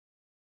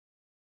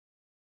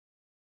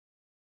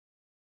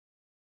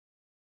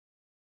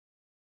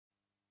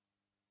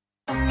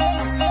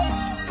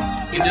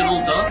do a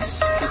little dance.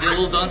 So do a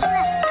little dance.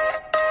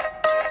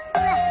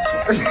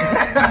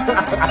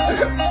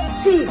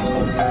 See.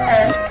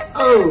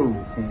 Oh.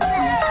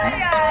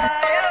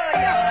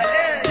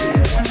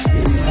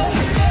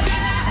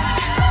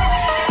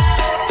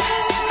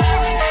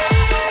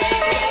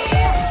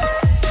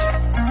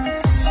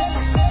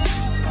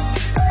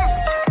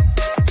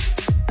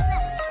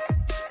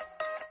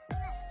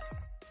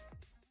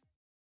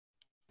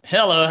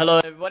 Hello,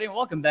 everybody, and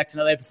welcome back to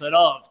another episode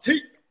of Thoriso.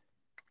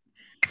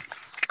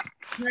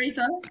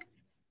 Thoriso.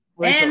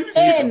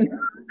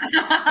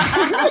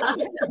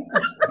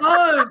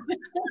 Oh,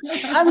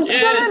 I'm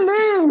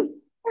still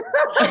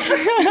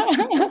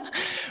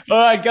All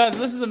right, guys,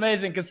 this is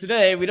amazing because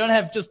today we don't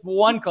have just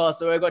one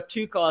castaway. We've got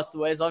two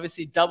castaways,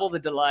 obviously double the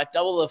delight,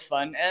 double the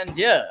fun. And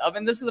yeah, I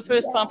mean, this is the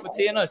first time for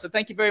TNO, so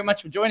thank you very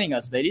much for joining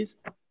us, ladies.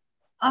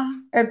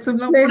 It's a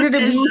pleasure to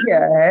be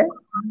here.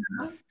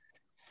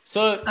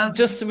 So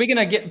we're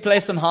going to play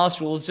some house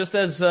rules just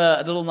as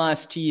a little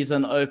nice tease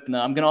and opener.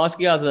 I'm going to ask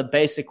you guys a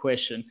basic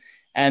question,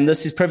 and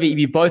this is probably,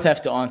 you both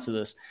have to answer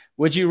this.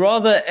 Would you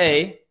rather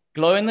A,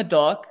 glow in the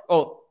dark,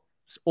 or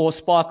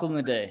sparkle in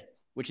the day,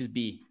 which is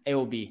B, A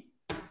or B?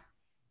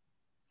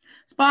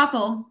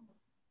 Sparkle.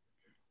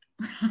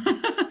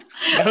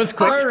 That was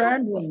quick. So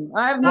random.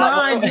 I have no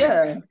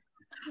idea.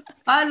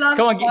 I love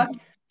sparkle.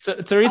 So,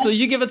 Thoriso,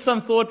 you give it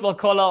some thought while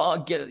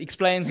Carla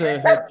explains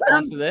her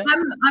answer there.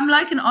 I'm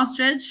like an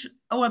ostrich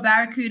or a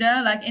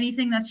barracuda, like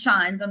anything that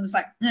shines. I'm just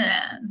like,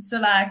 so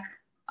like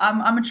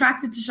I'm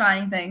attracted to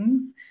shining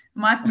things. It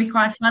might be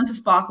quite fun to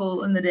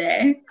sparkle in the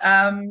day.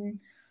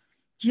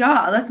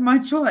 Yeah, that's my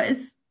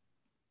choice.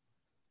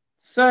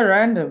 So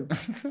random.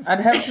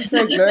 I'd have to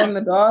say glow in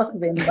the dark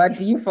then by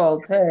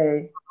default,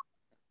 hey,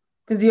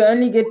 because you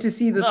only get to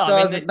see the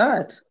stars at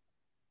night.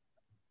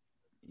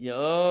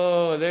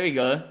 Yo, there we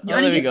go.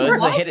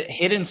 It's a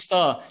hidden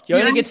star. You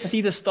only get to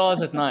see the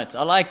stars at night.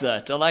 I like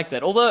that.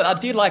 Although I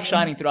do like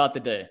shining throughout the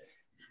day.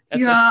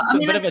 That's a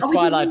bit of a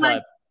Twilight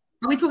vibe.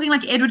 Are we talking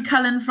like Edward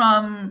Cullen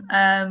from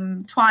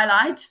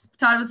Twilight,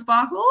 Time of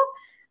Sparkle?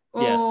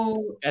 Yeah,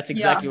 that's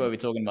exactly what we're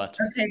talking about.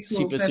 Okay,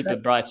 cool. Super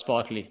bright,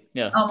 sparkly.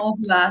 Yeah. I'm all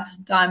for that.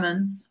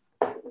 Diamonds.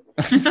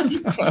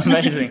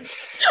 Amazing.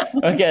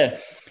 Okay.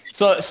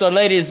 So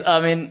ladies, I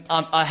mean,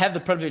 I have the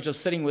privilege of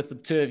sitting with the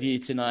two of you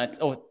tonight.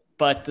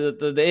 But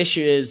the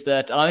issue is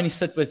that I only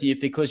sit with you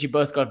because you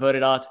both got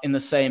voted out in the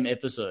same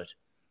episode.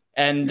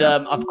 And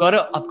I've got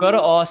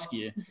to ask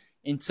you,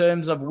 in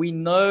terms of, we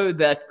know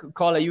that,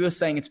 Carla, you were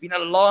saying it's been a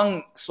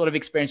long sort of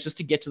experience just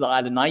to get to the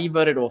island. Now you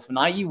voted off.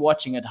 Now you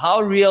watching it.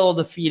 How real are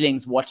the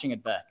feelings watching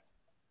it back?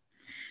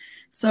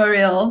 So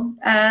real.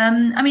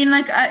 I mean,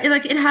 like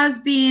it has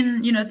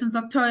been, since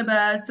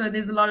October. So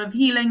there's a lot of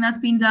healing that's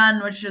been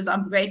done, which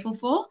I'm grateful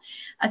for.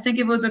 I think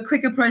if it was a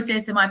quicker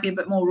process, it might be a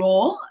bit more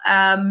raw.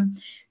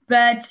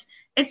 But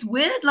it's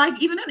weird,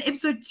 like even in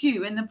episode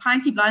 2, when the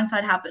Pinty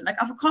blindside happened, like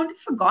I completely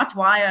forgot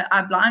why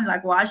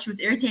why she was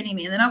irritating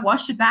me. And then I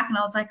watched it back and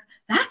I was like,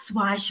 that's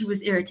why she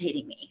was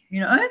irritating me,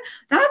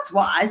 that's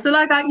why. So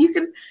like you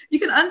can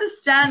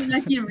understand,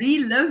 like you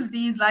relive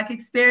these like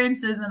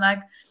experiences, and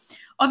like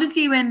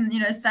obviously when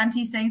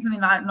Santi's saying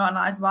something like not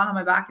nice behind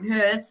my back, it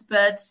hurts,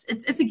 but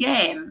it's a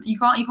game. You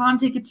can't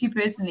take it too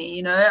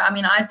personally, I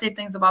mean, I said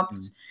things about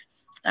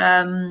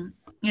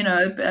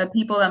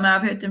people that may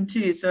have hurt them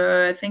too.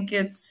 So I think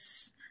I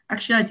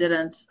actually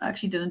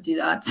didn't do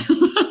that.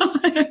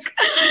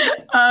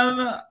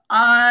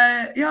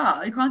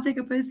 You can't take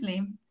it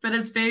personally, but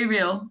it's very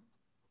real.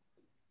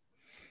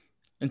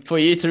 And for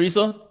you,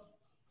 Thoriso?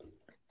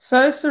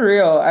 So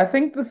surreal. I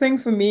think the thing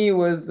for me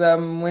was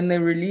when they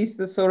released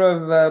the sort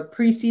of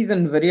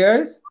preseason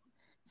videos.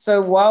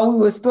 So while we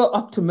were still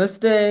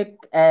optimistic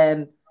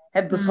and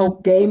had this whole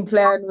game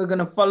plan we're going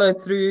to follow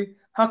through,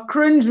 how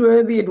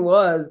cringeworthy it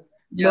was.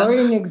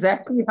 Knowing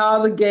exactly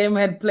how the game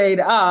had played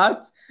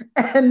out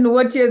and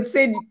what you had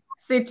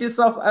set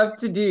yourself up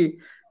to do.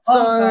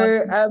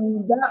 So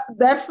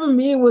that for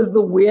me was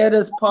the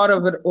weirdest part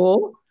of it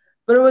all.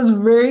 But it was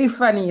very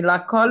funny.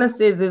 Like Carla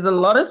says, there's a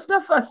lot of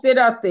stuff I said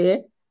out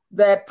there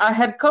that I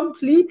had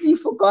completely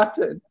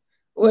forgotten,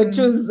 which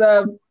was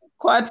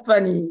quite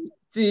funny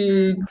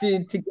to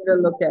get a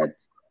look at.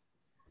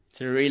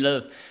 To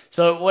relive.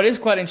 So what is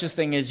quite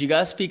interesting is you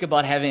guys speak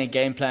about having a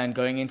game plan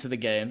going into the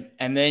game,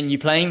 and then you're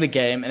playing the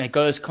game and it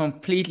goes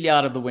completely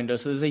out of the window.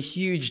 So there's a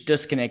huge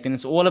disconnect, and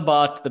it's all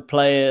about the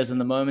players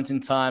and the moments in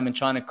time and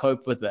trying to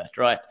cope with that,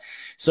 right?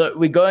 So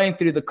we're going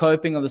through the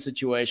coping of the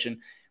situation.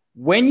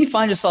 When you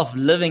find yourself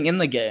living in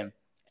the game,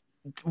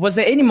 was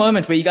there any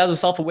moment where you guys were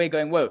self-aware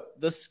going, whoa,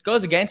 this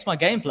goes against my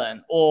game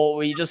plan? Or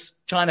were you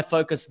just trying to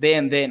focus there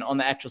and then on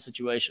the actual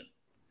situation?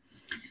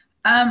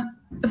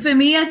 For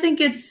me, I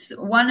think it's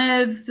one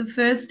of the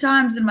first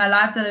times in my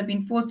life that I've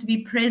been forced to be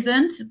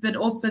present, but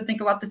also think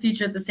about the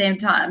future at the same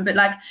time. But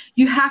like,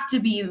 you have to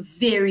be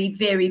very,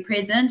 very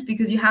present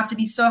because you have to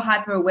be so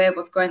hyper aware of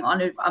what's going on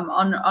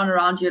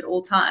around you at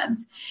all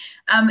times.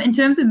 In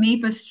terms of me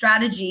for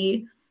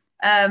strategy,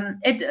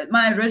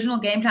 My original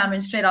game plan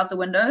went straight out the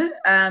window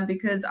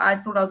because I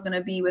thought I was going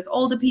to be with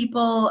older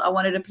people. I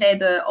wanted to play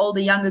the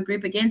older younger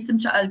group against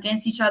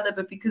each other,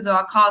 but because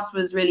our cast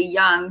was really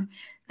young,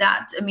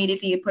 that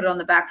immediately put it on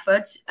the back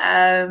foot.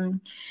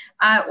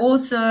 I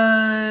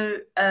also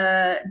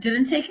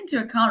didn't take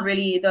into account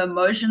really the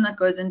emotion that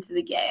goes into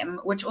the game,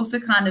 which also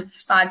kind of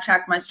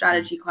sidetracked my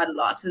strategy quite a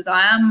lot, because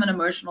I am an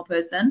emotional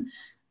person.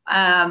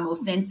 Or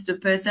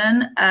sensitive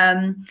person.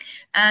 And,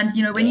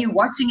 when you're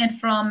watching it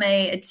from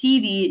a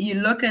TV, you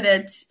look at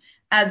it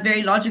as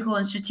very logical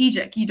and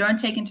strategic. You don't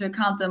take into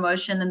account the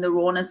emotion and the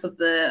rawness of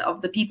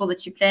the people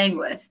that you're playing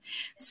with.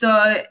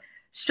 So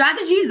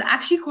strategy is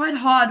actually quite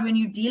hard when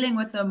you're dealing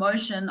with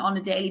emotion on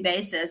a daily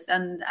basis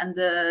and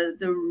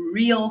the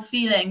real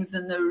feelings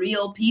and the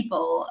real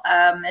people.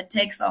 The game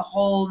takes a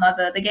whole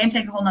nother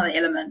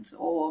element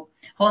or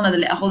whole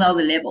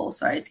nother level.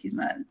 Sorry, excuse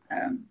my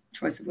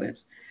choice of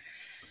words.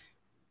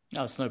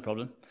 Oh, it's no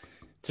problem.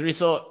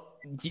 Thoriso,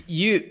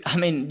 you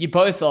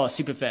both are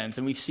super fans,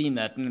 and we've seen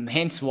that, and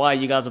hence why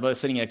you guys are both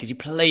sitting here, because you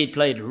played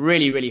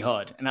really, really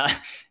hard, and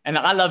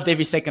I loved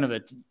every second of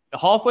it.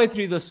 Halfway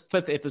through this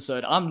 5th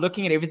episode, I'm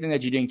looking at everything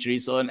that you're doing,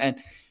 Thoriso, and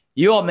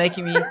you are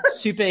making me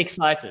super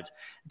excited,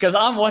 because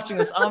I'm watching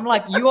this. I'm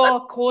like, you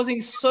are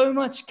causing so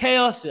much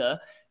chaos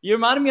here. You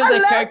reminded me of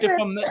that character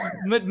from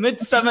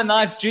Midsummer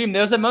Night's Dream.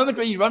 There was a moment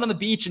where you run on the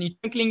beach and you're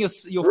twinkling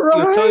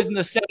your toes in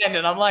the sand,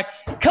 and I'm like,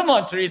 "Come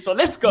on, Thoriso,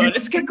 let's go,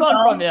 let's get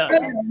on from here."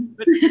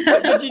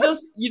 But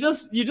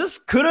you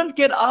just couldn't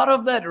get out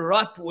of that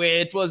rut where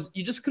it was.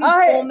 You just couldn't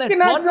form that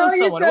bond with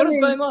someone. What is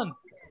going on?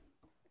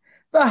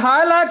 The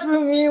highlight for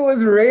me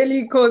was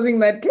really causing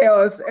that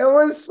chaos. It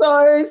was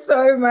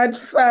so much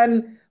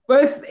fun,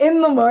 both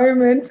in the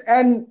moment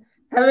and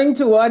having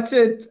to watch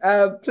it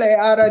play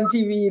out on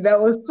TV. That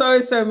was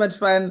so much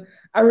fun.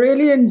 I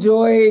really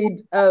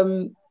enjoyed,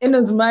 in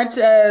as much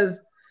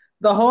as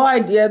the whole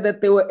idea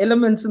that there were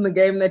elements in the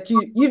game that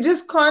you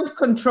just can't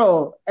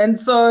control. And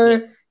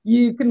so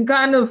you can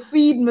kind of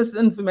feed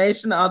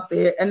misinformation out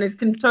there, and it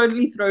can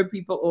totally throw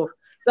people off.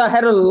 So I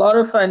had a lot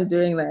of fun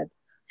doing that.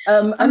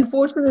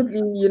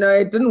 Unfortunately,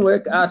 it didn't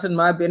work out in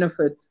my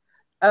benefit.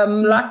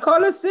 Like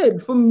Carla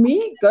said, for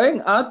me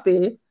going out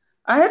there,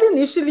 I had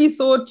initially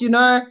thought,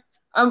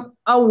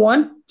 I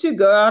want to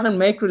go out and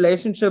make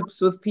relationships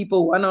with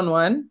people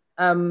one-on-one.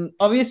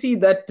 Obviously,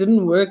 that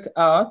didn't work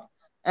out.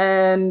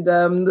 And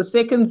the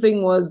second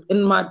thing was,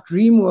 in my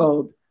dream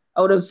world,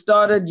 I would have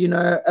started,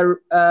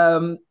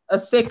 a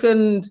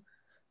second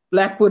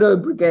Black Widow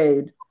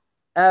brigade.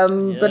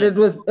 But it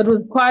was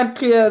quite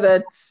clear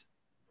that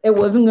it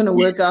wasn't going to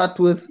work out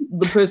with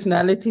the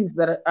personalities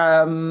that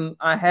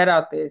I had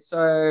out there.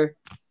 So,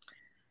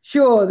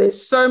 sure,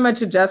 there's so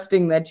much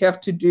adjusting that you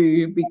have to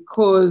do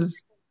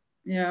because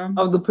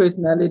of the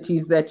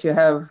personalities that you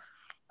have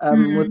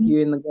with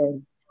you in the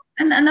game.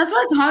 And that's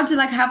why it's hard to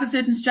have a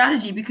certain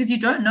strategy, because you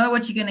don't know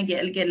what you're going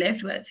to get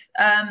left with.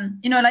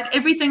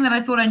 Everything that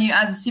I thought I knew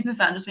as a super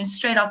fan just went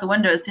straight out the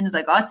window as soon as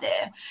I got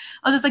there.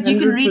 I was just like, 100%. You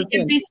can read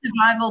every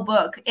survival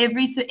book,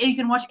 you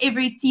can watch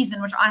every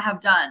season, which I have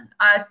done.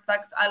 I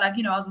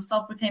was a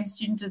self-proclaimed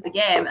student of the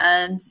game,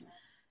 and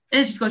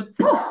it just goes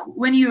poof,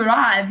 when you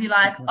arrive. You're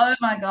like, oh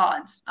my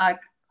god,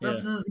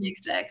 this is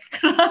hectic.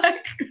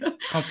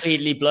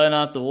 Completely blown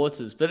out the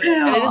waters. But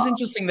it is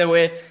interesting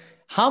that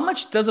how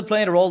much does it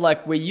play a role,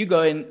 where you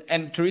go in,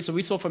 and Thoriso,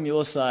 we saw from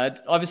your side,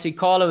 obviously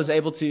Carla was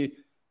able to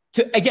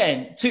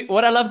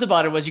what I loved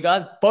about it was you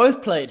guys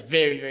both played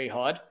very, very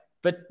hard,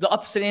 but the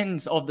opposite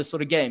ends of the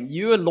sort of game.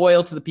 You were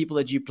loyal to the people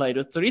that you played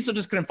with. Thoriso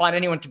just couldn't find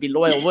anyone to be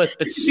loyal with,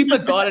 but super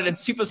guarded and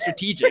super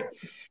strategic.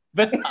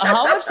 But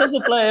how much does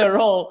it play a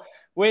role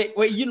where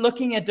you're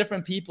looking at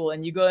different people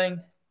and you're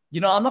going,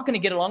 I'm not going to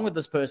get along with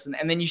this person,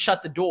 and then you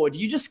shut the door? Do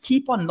you just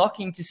keep on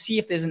knocking to see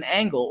if there's an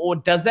angle, or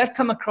does that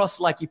come across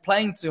like you're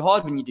playing too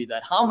hard when you do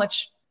that? How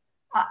much?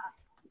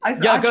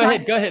 Go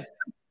ahead.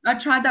 I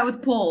tried that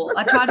with Paul.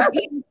 I tried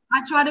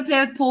to play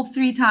with Paul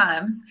 3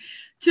 times,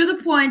 to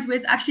the point where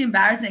it's actually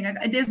embarrassing.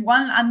 There's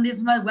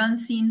one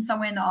scene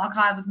somewhere in the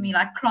archive of me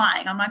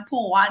crying. I'm like,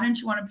 Paul, why don't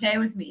you want to play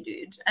with me,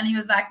 dude? And he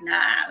was like,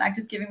 nah,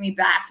 just giving me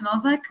bats. And I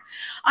was like,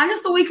 I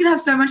just thought we could have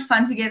so much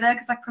fun together,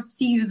 because I could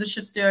see he was a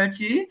shit stirrer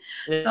too.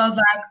 Yeah. So I was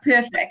like,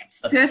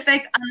 perfect,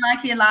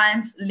 unlikely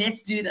alliance.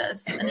 Let's do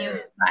this. And he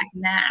was like,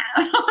 nah.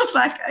 And I was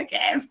like,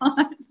 okay,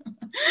 fine.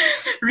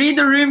 Read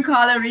the room,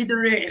 Carla. Read the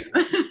room.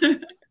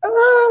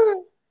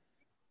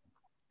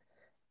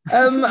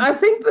 I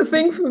think the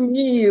thing for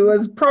me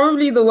was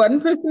probably the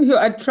one person who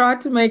I tried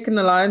to make an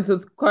alliance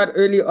with quite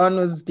early on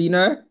was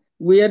Dino,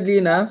 weirdly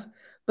enough.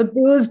 But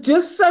there was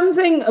just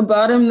something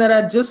about him that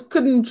I just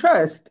couldn't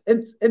trust.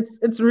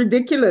 It's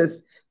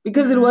ridiculous,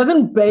 because it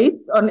wasn't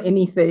based on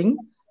anything.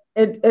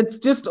 It's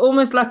just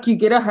almost like you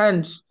get a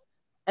hunch,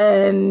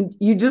 and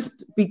you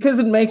just, because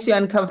it makes you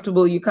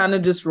uncomfortable, you kind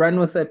of just run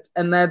with it,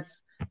 and that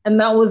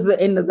was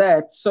the end of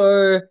that.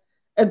 So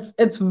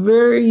it's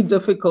very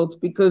difficult,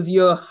 because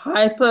you're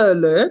hyper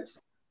alert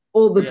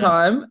all the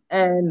time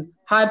and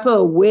hyper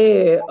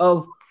aware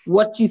of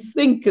what you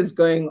think is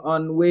going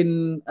on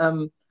when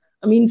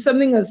I mean,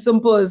 something as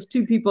simple as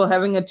two people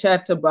having a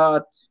chat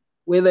about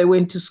where they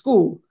went to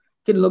school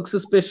can look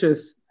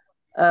suspicious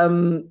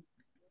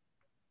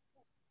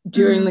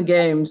during the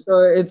game. So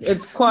it's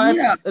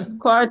surreal,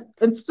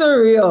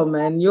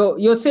 man.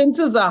 Your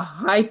senses are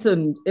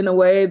heightened in a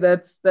way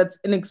that's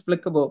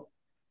inexplicable.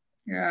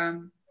 Yeah.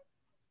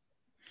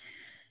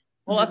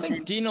 Well, I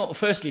think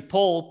firstly,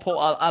 Paul,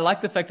 I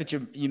like the fact that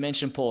you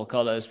mentioned Paul,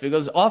 Carlos,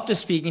 because after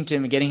speaking to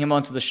him and getting him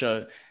onto the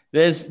show,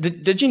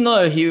 did you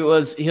know he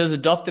was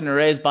adopted and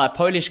raised by a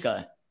Polish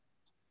guy?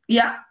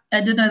 Yeah,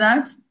 I did know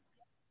that.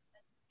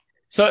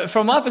 So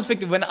from my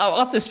perspective,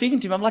 after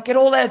speaking to him, I'm like, it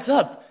all adds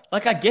up.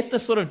 Like, I get the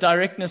sort of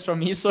directness from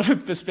his sort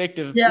of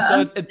perspective. Yeah,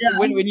 so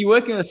when you're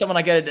working with someone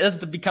like that, it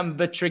does become a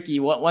bit tricky.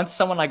 Once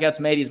someone like that's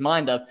made his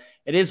mind up,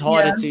 it is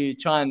harder to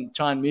try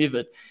and move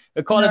it.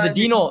 But Carla,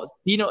 the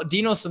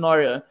Dino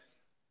scenario,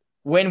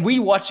 when we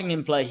watching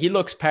him play, he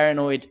looks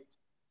paranoid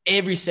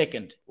every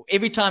second.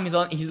 Every time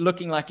he's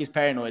looking like he's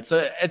paranoid.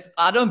 So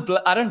I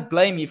don't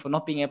blame you for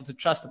not being able to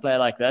trust a player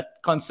like that,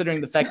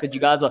 considering the fact that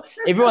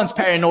everyone's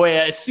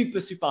paranoia is super,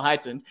 super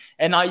heightened.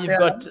 And now you've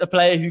got a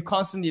player who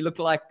constantly looks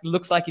like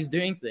he's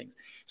doing things.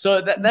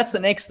 So that's the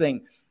next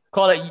thing.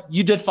 Carla,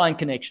 you did find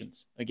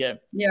connections. Okay.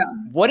 Yeah.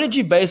 What did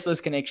you base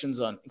those connections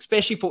on?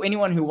 Especially for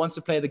anyone who wants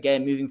to play the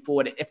game moving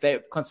forward, if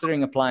they're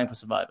considering applying for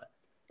Survivor.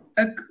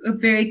 A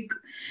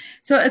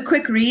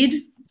quick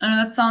read. I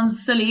know that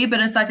sounds silly, but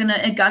it's like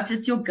a gut.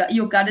 Just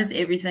your gut is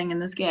everything in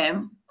this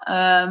game.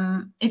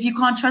 If you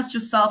can't trust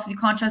yourself, if you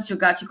can't trust your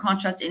gut, you can't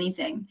trust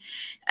anything.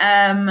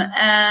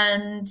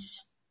 And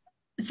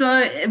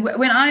so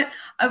when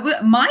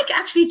Mike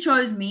actually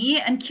chose me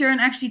and Kieran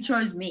actually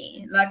chose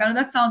me. Like, I know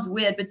that sounds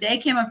weird, but they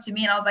came up to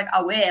me and I was like,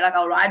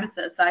 I'll ride with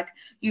this. Like,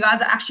 you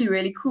guys are actually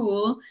really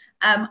cool.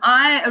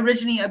 I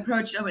originally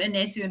approached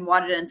Inesu and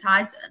Wadida and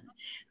Tyson.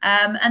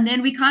 And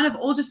then we kind of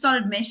all just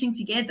started meshing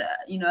together,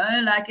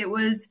 like it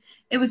was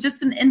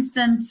just an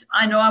instant.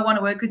 I know I want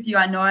to work with you.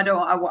 I know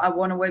I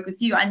want to work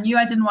with you. I knew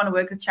I didn't want to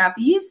work with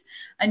Chappies.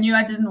 I knew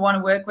I didn't want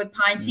to work with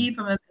Pinty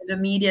from the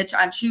media.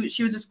 She was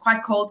just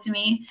quite cold to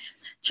me.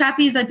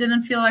 Chappies, I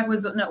didn't feel like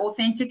was an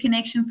authentic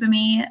connection for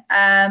me.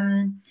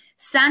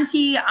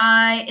 Santi,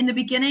 in the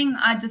beginning,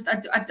 I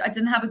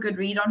didn't have a good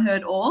read on her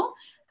at all.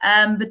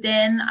 But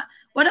then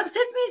what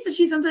upsets me is that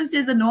she sometimes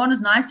says that no one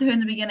was nice to her in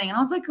the beginning. And I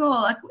was like, oh,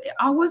 like,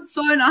 I was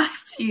so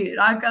nice to you.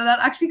 Like, that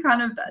actually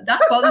kind of,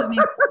 that bothers me.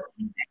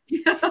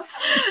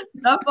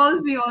 That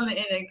bothers me more than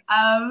anything.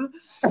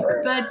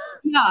 But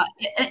yeah,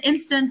 an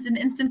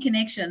instant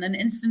connection, an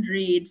instant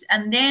read.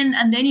 And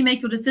then you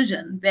make your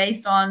decision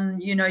based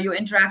on, your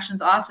interactions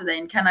after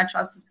then. Can I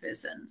trust this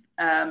person?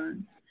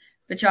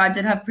 But yeah, I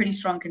did have pretty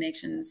strong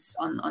connections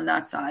on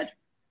that side.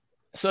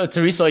 So,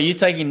 Thoriso, are you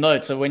taking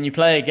notes? So when you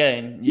play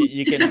again,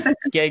 you can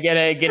get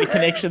a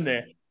connection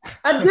there.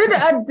 I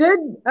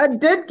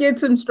did get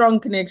some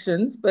strong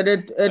connections, but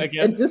it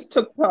just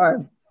took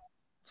time.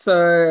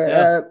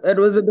 So it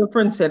was a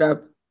different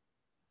setup.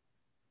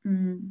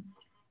 And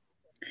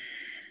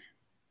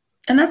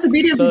that's the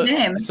beauty of the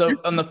game. So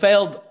on the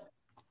failed,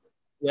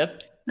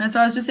 yep. No,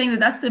 so I was just saying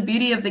that's the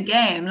beauty of the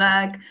game.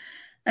 Like,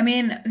 I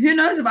mean, who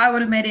knows if I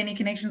would have made any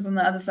connections on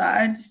the other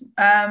side.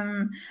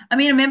 I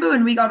mean, remember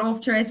when we got off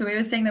Thoriso, we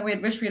were saying that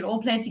we'd wish we'd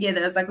all played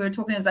together. It's like we were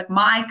talking, it was like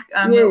Mike,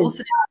 we were all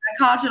sitting on the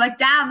couch, we're like,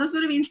 damn, this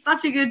would have been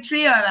such a good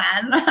trio,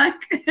 man.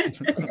 Like,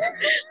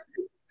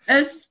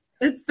 it's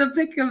the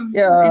pick of,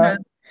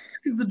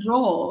 the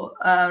draw,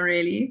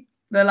 really.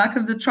 The luck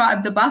of the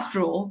tribe, the buff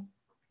draw.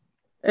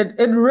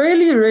 It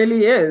really,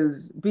 really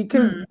is.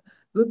 Because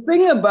the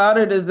thing about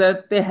it is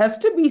that there has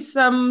to be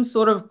some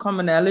sort of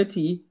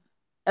commonality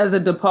as a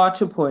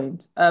departure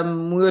point. We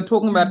were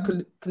talking about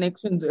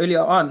connections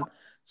earlier on.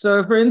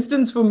 So, for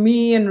instance, for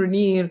me and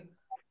Renier,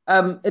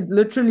 it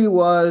literally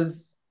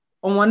was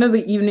on one of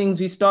the evenings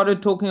we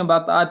started talking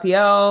about the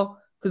IPL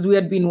because we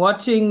had been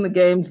watching the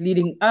games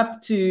leading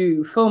up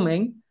to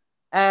filming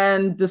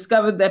and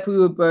discovered that we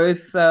were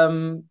both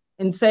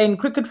insane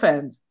cricket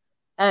fans,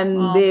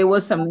 and there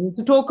was something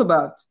to talk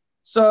about.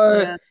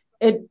 So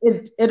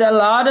it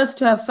allowed us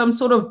to have some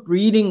sort of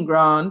breeding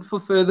ground for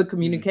further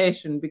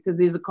communication because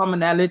there's a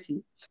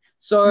commonality.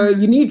 So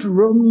you need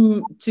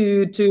room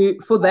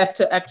for that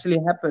to actually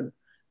happen.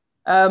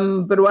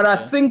 But what I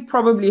think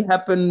probably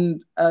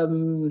happened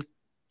when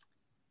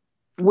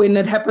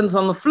it happens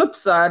on the flip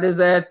side is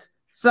that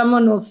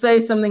someone will say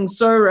something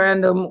so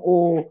random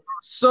or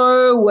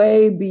so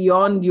way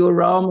beyond your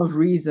realm of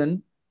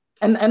reason.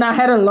 And I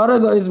had a lot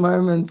of those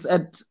moments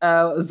at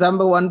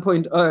Zamba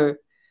 1.0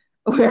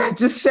 where I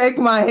just shake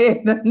my head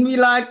and be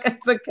like,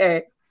 it's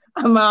okay,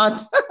 I'm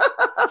out.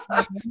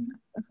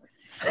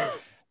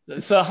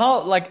 So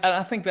how, like,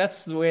 I think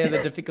that's where the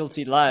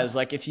difficulty lies.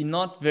 Like, if you're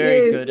not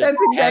very good at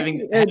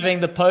having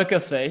the poker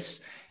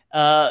face,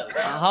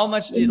 how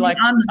much do you, like,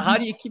 how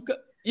do you keep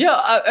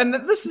and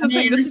this is the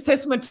thing. This is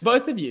testament to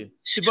both of you.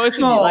 Of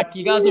you. Like,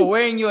 you guys are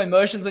wearing your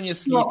emotions on your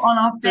sleeve.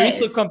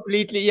 Thoriso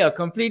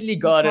completely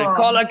got it.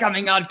 Carla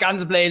coming out,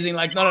 guns blazing,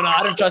 like, no,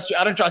 I don't trust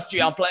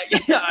you. I'll play.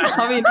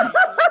 I mean,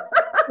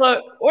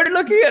 So when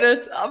looking at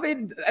it, I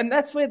mean, and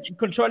that's where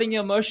controlling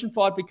your emotion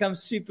part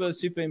becomes super,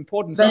 super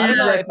important. So I don't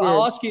know if I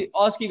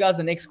ask you guys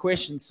the next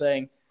question,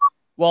 saying,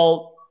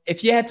 well,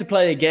 if you had to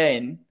play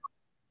again,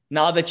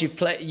 now that you've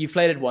played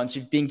it once,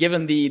 you've been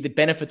given the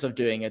benefits of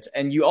doing it,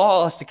 and you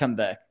are asked to come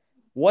back,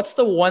 what's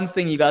the one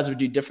thing you guys would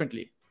do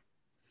differently?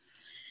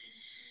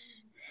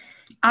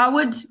 I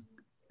would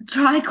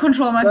try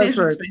control my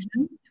facial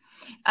expression.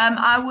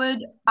 I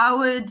would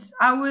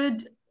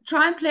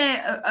try and play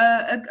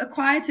a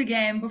quieter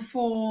game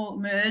before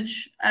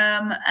merge,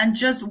 and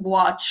just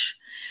watch.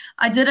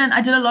 I did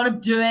a lot of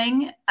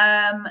doing,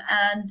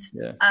 and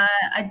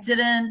I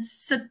didn't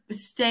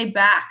stay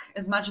back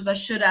as much as I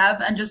should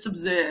have, and just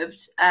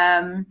observed.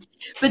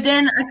 But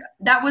then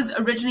that was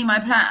originally my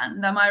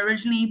plan. My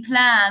original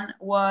plan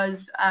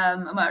was,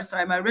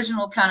 my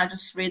original plan. I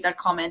just read that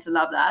comment. I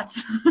love that.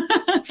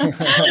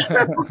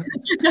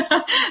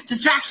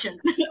 Distraction.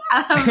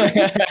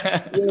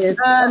 Yes,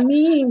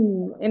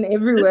 meme in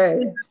every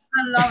way.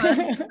 I love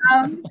it.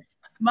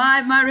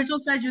 My original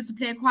strategy was to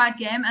play a quiet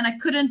game, and I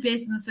couldn't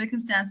based on the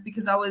circumstance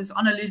because I was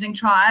on a losing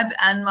tribe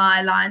and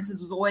my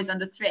alliances was always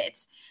under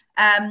threat.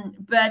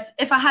 But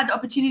if I had the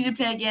opportunity to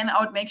play a game,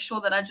 I would make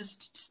sure that I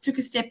just took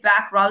a step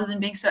back rather than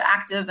being so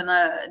active and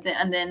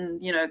then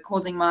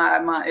causing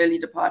my early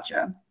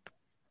departure.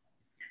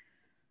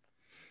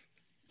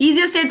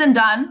 Easier said than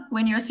done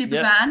when you're a super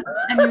fan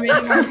and you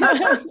really want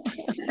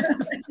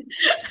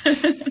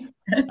to.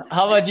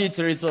 How about you,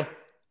 Thoriso?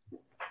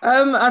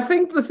 I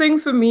think the thing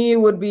for me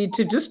would be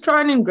to just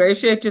try and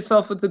ingratiate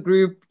yourself with the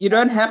group. You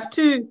don't have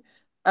to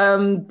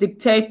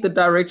dictate the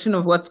direction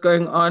of what's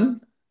going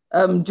on.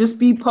 Just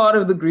be part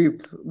of the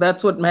group.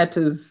 That's what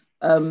matters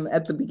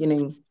at the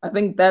beginning. I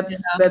think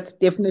that's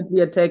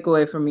definitely a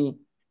takeaway for me.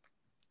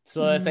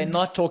 So if they're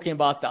not talking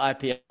about the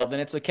IPL, then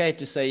it's okay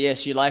to say,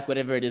 yes, you like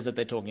whatever it is that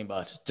they're talking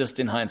about, just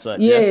in hindsight.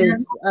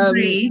 Yes.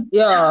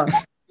 Yeah.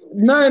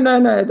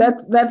 No.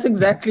 That's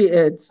exactly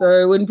it.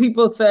 So when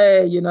people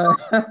say,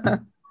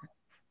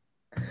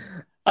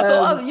 I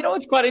thought,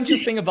 what's quite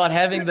interesting about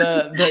having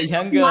the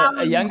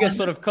younger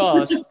sort of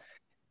cast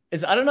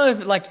is, I don't know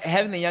if like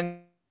having the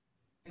young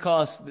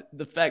cast,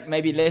 the fact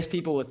maybe less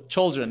people with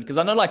children, because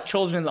I know like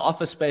children in the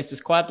office space is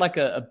quite like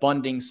a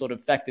bonding sort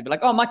of factor. But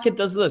like, oh, my kid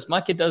does this,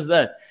 my kid does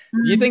that.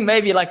 Mm-hmm. Do you think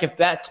maybe like if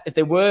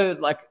they were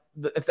like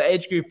if the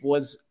age group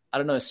was, I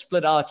don't know,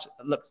 split out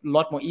a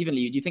lot more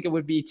evenly, do you think it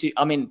would be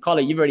I mean,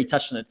 Carla, you've already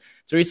touched on it.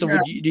 Thoriso,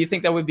 do you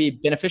think that would be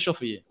beneficial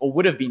for you, or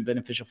would have been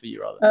beneficial for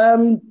you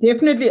rather?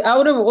 Definitely. I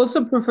would have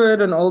also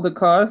preferred an older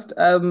cast.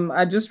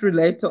 I just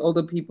relate to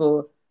older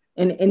people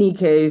in any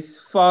case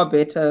far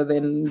better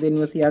than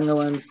with younger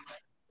ones.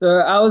 So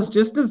I was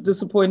just as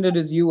disappointed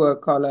as you were,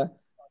 Carla,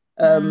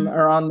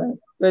 around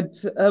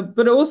that.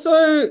 But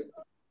also,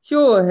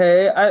 sure,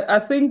 hey, I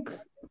think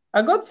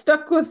I got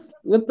stuck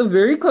with the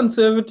very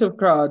conservative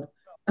crowd.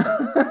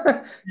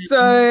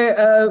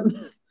 So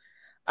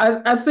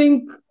I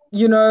think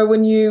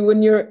when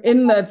you're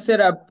in that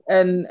setup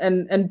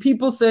and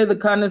people say the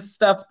kind of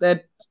stuff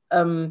that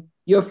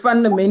you're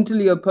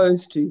fundamentally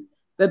opposed to,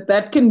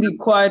 that can be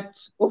quite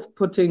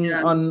off-putting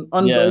on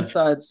both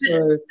sides.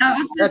 So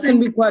that can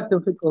be quite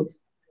difficult.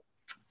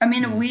 I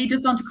mean, we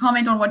just want to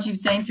comment on what you've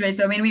saying today.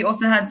 So I mean, we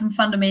also had some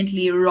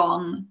fundamentally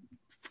wrong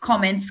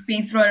comments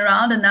being thrown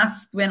around, and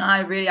that's when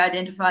I really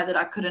identified that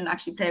I couldn't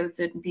actually play with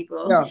certain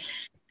people. Yeah.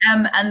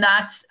 And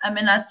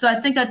so I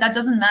think that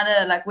doesn't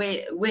matter like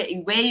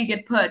where you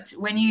get put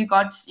when you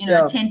got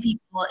 10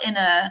 people in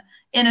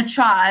a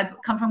tribe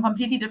come from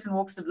completely different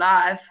walks of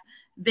life.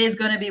 There's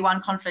going to be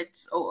one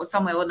conflict or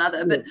somewhere or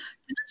another. But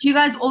you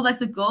guys all like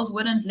the girls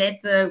wouldn't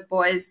let the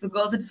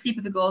girls had to sleep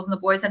with the girls and the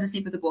boys had to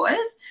sleep with the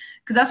boys?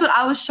 Because that's what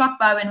I was shocked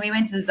by when we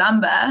went to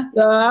Zamba.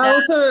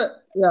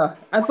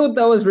 I thought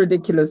that was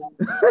ridiculous.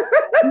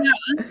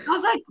 I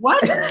was like,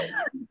 what?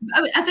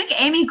 I think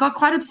Amy got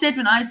quite upset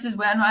when I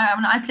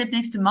slept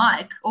next to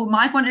Mike, or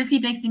Mike wanted to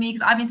sleep next to me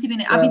because I've been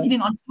sleeping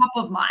on top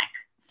of Mike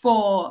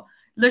for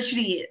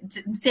literally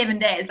 7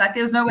 days. Like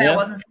there was no way I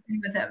wasn't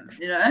sleeping with him,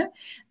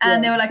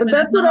 And they were like, but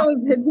that's what I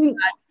was hitting.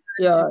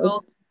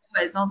 Girls,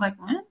 boys. And I was like,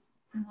 what?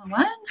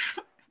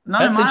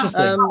 That's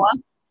interesting.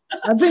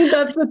 I think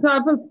that's the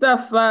type of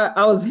stuff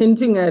I was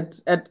hinting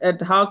at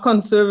how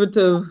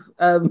conservative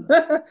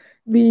the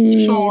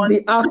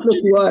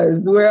outlook was,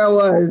 where I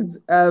was.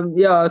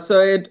 So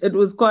it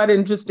was quite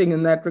interesting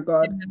in that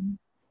regard.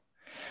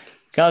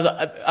 Guys,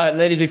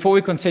 ladies, before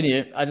we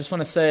continue, I just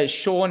want to say,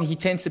 Sean, he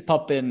tends to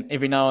pop in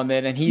every now and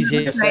then, and he's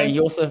here saying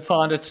he also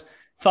found it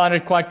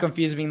quite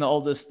confusing being the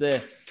oldest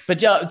there. But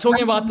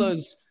talking about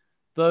those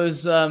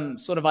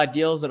sort of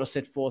ideals that are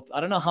set forth, I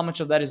don't know how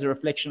much of that is a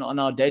reflection on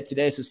our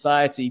day-to-day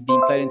society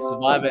being played in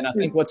Survivor. And I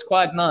think what's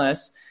quite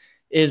nice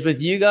is with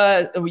you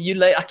guys,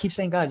 I keep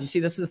saying, guys, you see,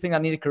 this is the thing I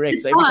need to correct.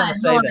 So every time I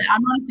say that.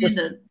 I'm not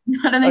offended.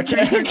 I don't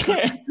think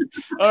okay.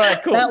 All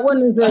right, cool. That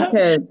one is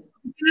okay.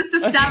 Let's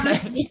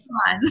establish this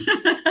one.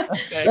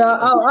 Okay. Yeah,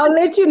 I'll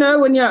let you know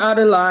when you're out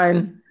of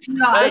line.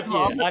 No, Thank you.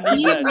 I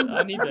need that.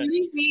 I need that.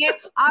 Believe me,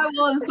 I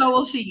will, and so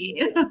will she.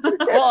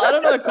 Well, I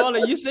don't know,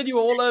 Carla. You said you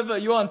were all over.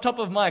 You were on top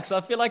of Mike, so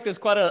I feel like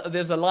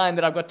there's a line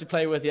that I've got to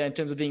play with here in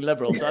terms of being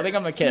liberal. So I think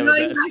I'm okay No,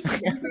 with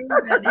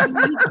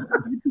that.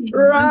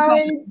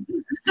 Right.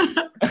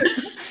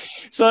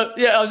 So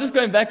yeah, I was just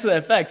going back to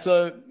that fact.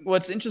 So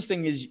what's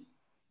interesting is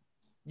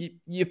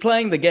you're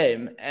playing the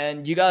game,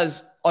 and you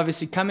guys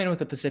obviously come in with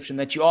the perception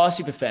that you are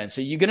super fans.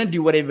 So you're going to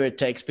do whatever it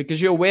takes because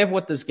you're aware of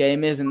what this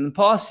game is. And in the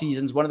past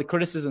seasons, one of the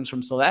criticisms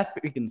from South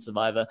African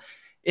Survivor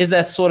is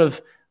that sort of,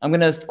 I'm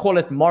going to call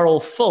it moral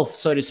filth,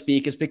 so to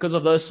speak, is because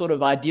of those sort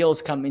of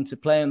ideals come into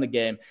play in the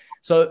game.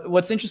 So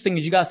what's interesting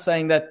is you guys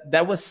saying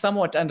that was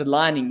somewhat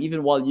underlining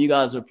even while you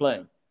guys were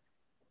playing.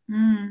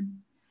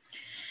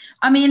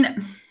 I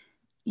mean,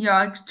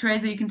 yeah,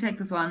 Teresa, you can take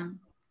this one.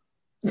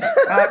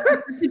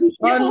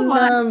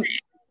 Santoni!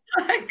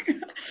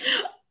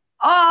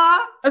 I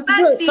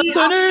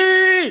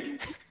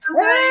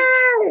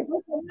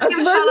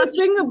suppose the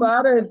thing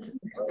about it,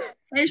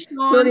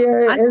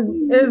 Claudia, is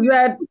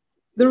that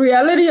the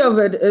reality of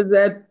it is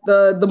that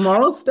the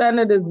moral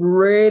standard is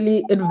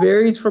really, it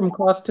varies from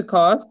cast to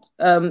cast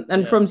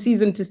and from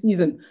season to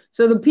season.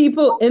 So the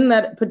people in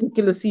that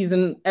particular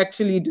season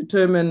actually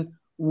determine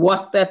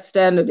what that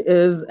standard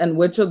is and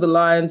which of the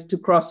lines to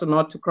cross or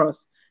not to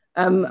cross.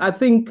 I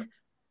think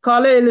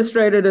Carla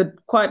illustrated it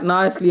quite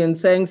nicely in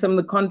saying some of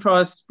the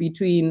contrasts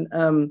between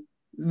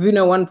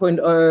Vino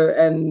 1.0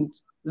 and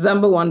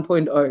Zamba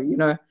 1.0. You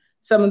know,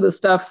 some of the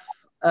stuff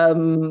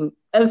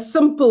as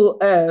simple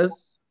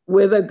as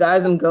whether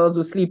guys and girls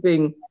were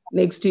sleeping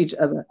next to each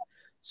other.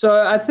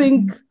 So I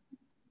think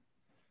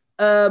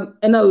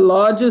in a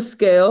larger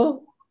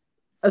scale,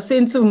 a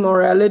sense of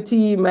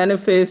morality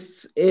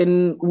manifests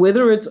in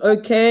whether it's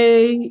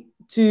okay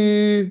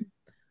to,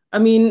 I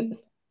mean,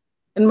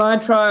 in my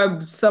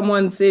tribe,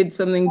 someone said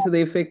something to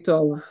the effect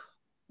of,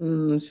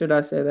 should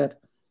I say that?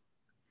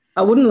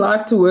 I wouldn't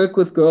like to work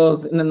with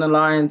girls in an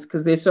alliance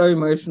because they're so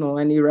emotional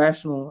and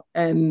irrational.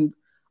 And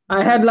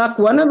I had like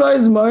one of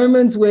those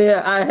moments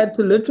where I had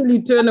to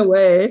literally turn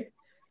away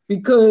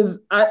because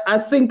I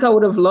think I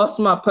would have lost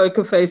my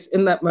poker face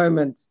in that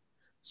moment.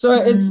 So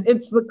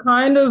it's the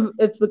kind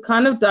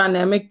of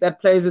dynamic that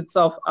plays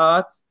itself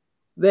out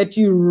that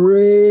you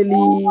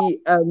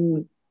really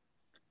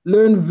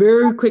learn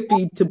very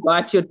quickly to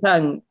bite your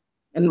tongue.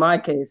 In my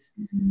case,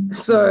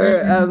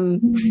 so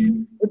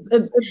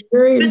it's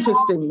very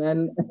interesting,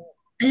 man.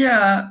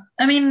 Yeah,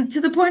 I mean, to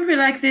the point where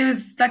like there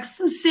was like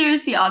some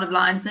seriously out of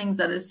line things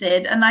that are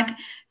said, and like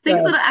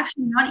things that are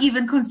actually not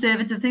even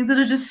conservative, things that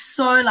are just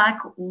so like,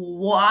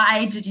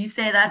 why did you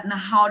say that, and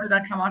how did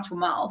that come out your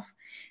mouth?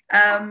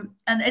 And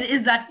it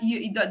is that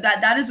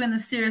that is when the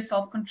serious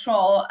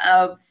self-control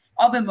of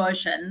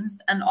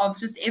emotions and of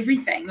just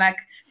everything, like.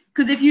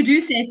 Because if you do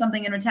say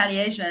something in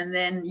retaliation,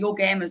 then your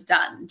game is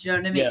done. Do you know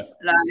what I mean? Yeah.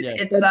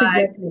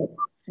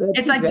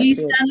 It's like, do you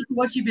stand up for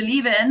what you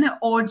believe in,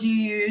 or do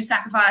you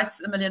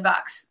sacrifice $1 million?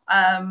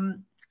 I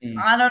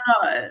don't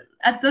know.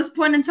 At this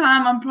point in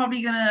time, I'm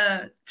probably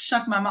gonna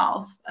shut my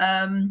mouth.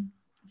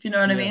 If you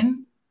know what I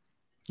mean?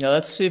 Yeah,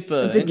 that's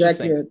super that's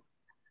interesting. Exactly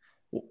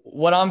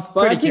what I'm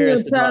pretty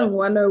curious about.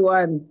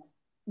 101.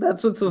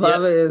 That's what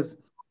Survivor is.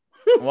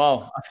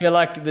 Wow, I feel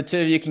like the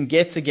two of you can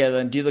get together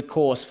and do the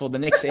course for the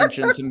next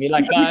entrance and be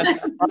like, guys,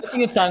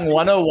 biting your tongue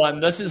 101.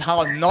 This is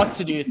how not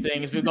to do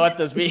things. We got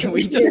this. We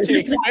just too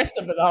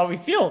expressive about how we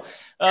feel.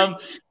 I'm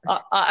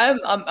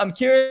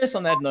curious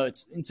on that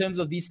note in terms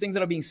of these things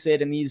that are being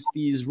said and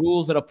these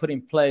rules that are put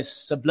in place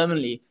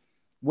subliminally.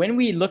 When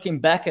we looking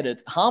back at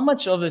it, how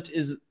much of it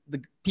is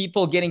the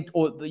people getting,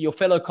 or your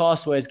fellow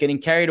castaways getting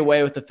carried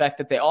away with the fact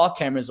that there are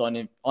cameras on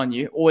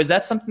you, or is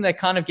that something that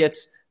kind of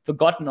gets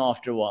forgotten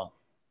after a while?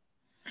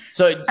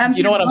 So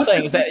you know what I'm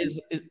saying? Is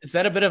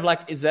that a bit of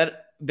like, is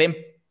that them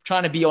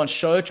trying to be on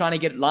show, trying to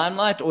get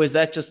limelight, or is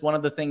that just one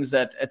of the things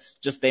that it's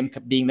just them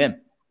being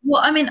them?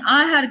 Well, I mean,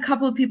 I had a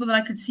couple of people that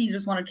I could see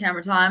just wanted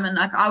camera time, and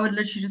like I would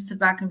literally just sit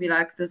back and be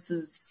like, "This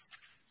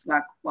is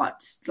like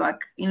what?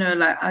 Like, you know,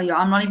 like yeah,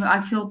 I'm not even.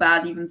 I feel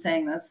bad even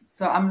saying this,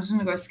 so I'm just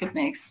gonna go skip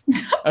next."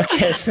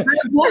 Okay. So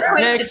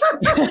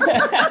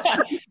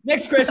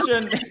next question. Next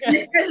question.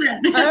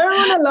 I don't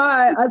want to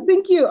lie. I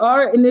think you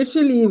are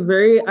initially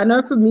I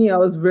know for me, I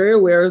was very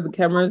aware of the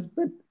cameras,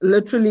 but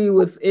literally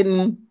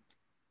within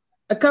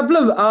a couple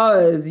of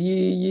hours,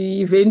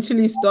 you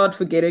eventually start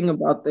forgetting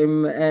about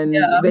them, and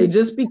they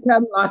just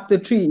become like the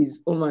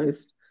trees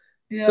almost.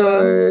 Yeah.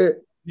 So,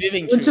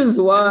 moving which trees. is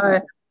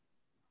why.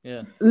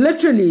 Yeah.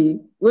 Literally,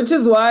 which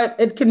is why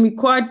it can be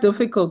quite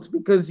difficult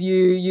because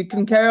you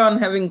can carry on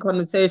having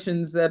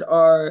conversations that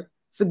are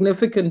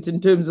significant in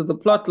terms of the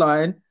plot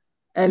line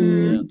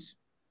and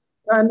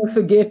kind of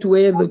forget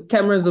where the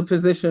cameras are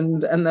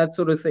positioned and that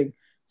sort of thing.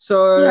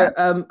 So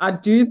I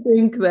do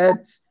think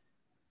that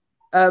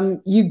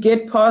you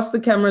get past the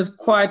cameras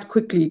quite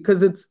quickly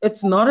because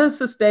it's not a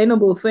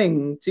sustainable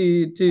thing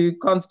to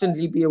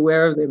constantly be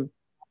aware of them.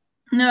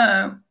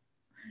 No.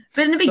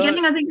 But in the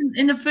beginning, I think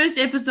in the first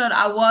episode,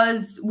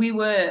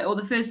 or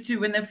the first two,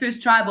 when they're first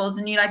tribals,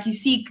 and you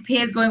see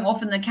pairs going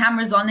off and the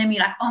camera's on them,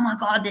 you're like, oh my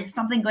God, there's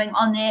something going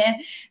on there.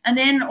 And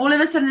then all of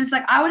a sudden, it's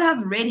like, I would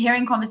have red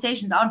herring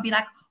conversations. I would be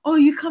like, oh,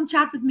 you come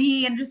chat with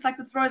me, and just like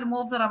to throw them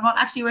off that I'm not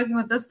actually working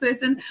with this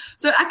person.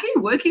 So actually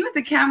working with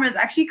the camera is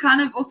actually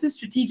kind of also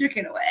strategic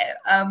in a way,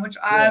 which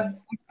I've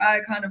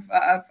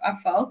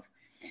felt.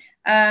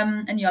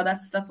 And yeah,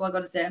 that's what I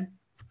got to say.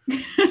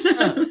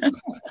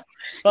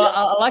 Well,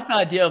 I like the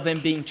idea of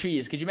them being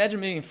trees. Could you imagine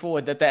moving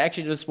forward that they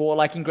actually just wore,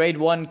 like in grade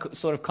 1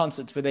 sort of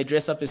concerts where they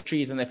dress up as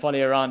trees and they follow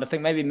you around? I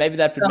think maybe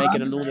that would make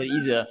it a little bit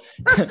easier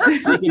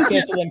so you can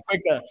settle them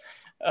quicker.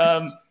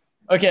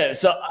 Okay,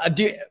 so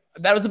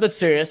that was a bit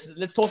serious.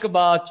 Let's talk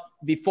about,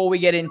 before we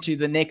get into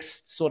the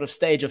next sort of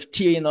stage of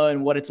TNO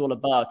and what it's all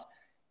about,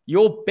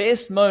 your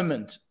best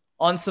moment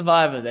on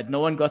Survivor that no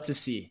one got to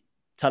see.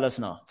 Tell us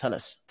now. Tell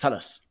us.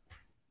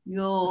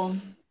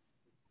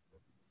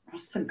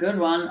 That's a good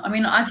one. I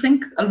mean, I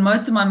think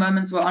most of my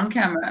moments were on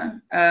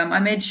camera. I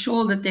made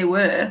sure that they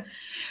were,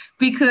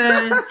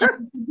 because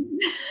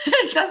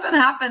it doesn't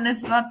happen.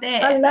 It's not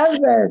there. I love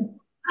it.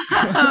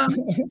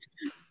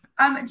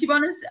 To be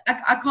honest,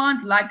 I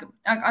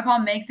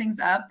can't make things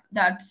up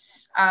that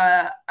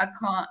I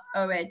can't.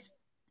 Oh, wait.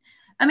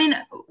 I mean,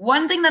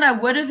 one thing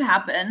that would have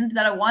happened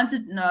that I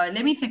wanted. No,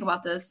 let me think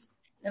about this.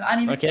 I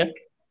need to think.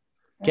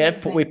 Okay,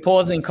 we're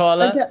pausing,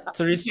 Carla. Okay.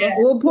 Thoriso? Yeah,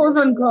 we'll pause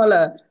on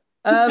Carla.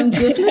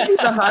 Definitely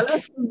the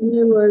highlight for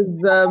me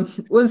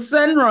was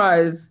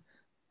sunrise.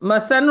 My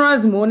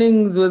sunrise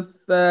mornings with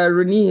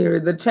Renee,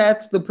 the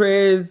chats, the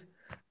prayers.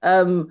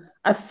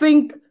 I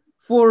think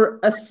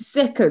for a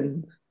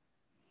second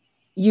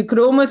you could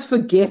almost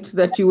forget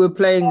that you were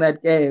playing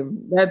that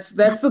game. That's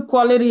the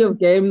quality of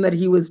game that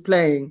he was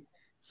playing.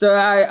 So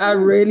I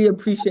really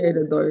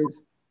appreciated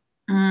those.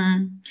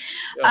 Okay,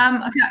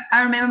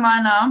 I remember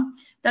mine now.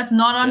 That's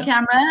not on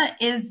camera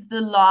is the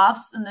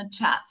laughs and the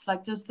chats,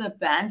 like just the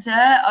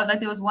banter of, like,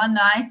 there was one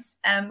night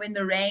when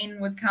the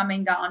rain was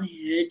coming down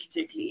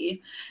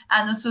hectically,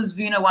 and this was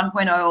Vuna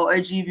 1.0 or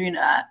OG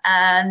Vuna,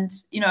 and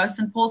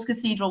St. Paul's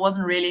Cathedral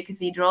wasn't really a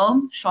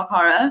cathedral, shock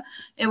horror.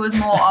 It was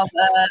more of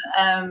a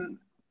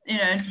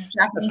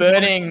Japanese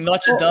burning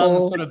Notre Dame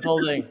sort of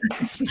building.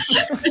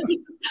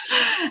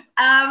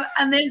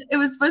 And then it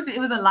was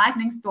a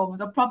lightning storm. It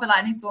was a proper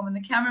lightning storm, and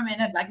the cameraman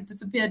had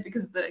disappeared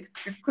because the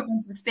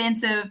equipment's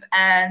expensive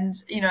and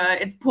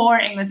it's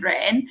pouring with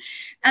rain.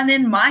 And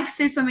then Mike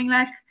says something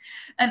like,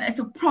 and it's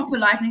a proper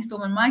lightning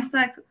storm, and Mike's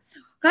like,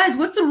 guys,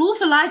 what's the rule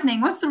for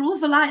lightning?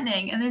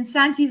 And then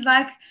Santi's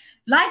like,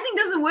 lightning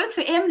doesn't work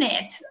for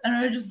Mnet.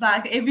 And it was just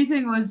like,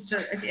 everything was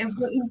just,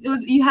 it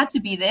was you had to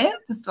be there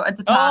at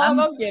the time.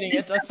 Oh, I'm getting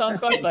it. That sounds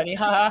quite funny.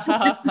 Ha ha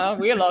ha ha.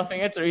 We're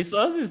laughing at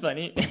Thoriso. This is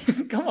funny.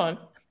 Come on.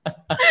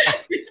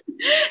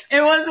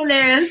 It was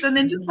hilarious. And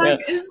then just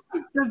it's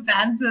the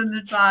banter and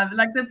the drive,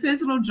 like the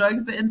personal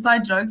jokes, the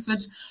inside jokes,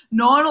 which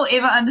no one will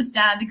ever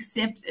understand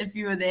except if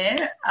you were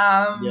there.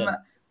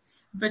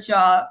 But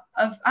yeah,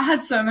 I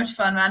had so much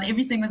fun, man.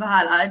 Everything was a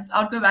highlight.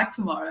 I'll go back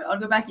tomorrow. I'll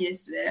go back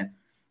yesterday.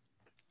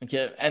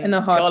 Okay, and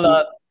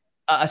Carla,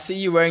 I see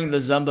you wearing the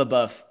Zumba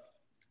buff.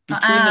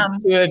 Between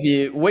the two of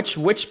you,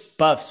 which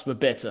buffs were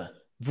better,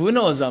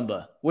 Vuna or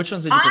Zumba? Which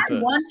ones did you prefer?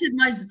 I wanted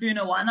my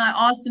Vuna one.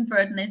 I asked them for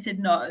it, and they said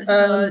no.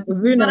 So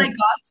but I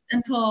got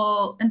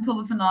until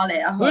the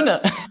finale.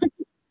 Vuna.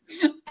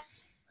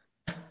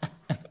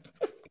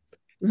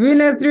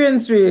 Vuna 3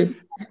 and 3.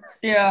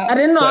 Yeah, I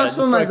didn't ask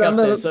for my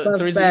Zumba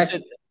buff back.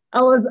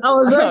 I was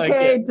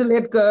okay to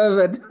let go of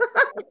it.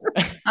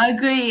 I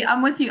agree.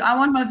 I'm with you. I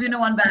want my Vuna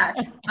one back.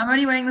 I'm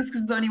only wearing this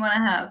because it's the only one I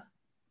have.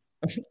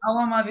 I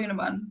want my Vuna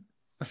one.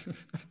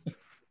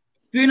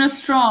 Vuna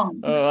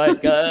strong. All right,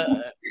 guys.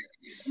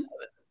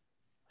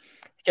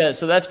 Okay,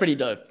 so that's pretty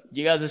dope.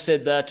 You guys have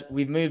said that.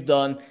 We've moved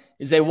on.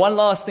 Is there one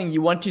last thing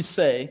you want to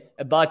say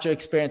about your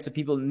experience that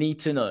people need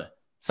to know?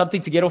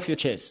 Something to get off your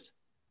chest?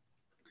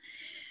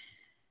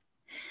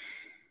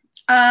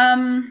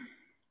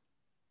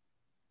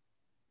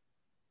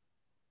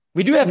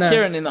 We do have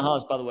Kieran in the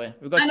house, by the way.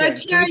 We've got Kieran,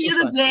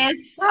 you're the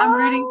best. I'm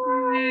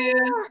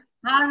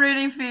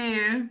rooting for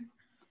you.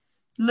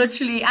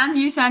 Literally. And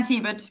you, Santi,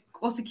 but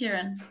also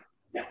Kieran.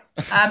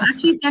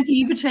 Actually, Santi,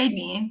 you betrayed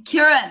me.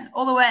 Kieran,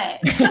 all the way.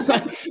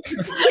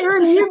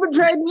 Kieran, you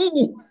betrayed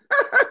me.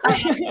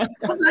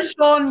 Also,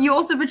 Sean, you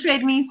also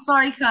betrayed me.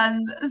 Sorry,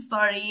 cuz.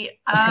 Sorry.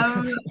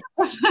 One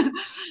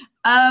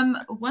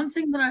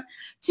thing I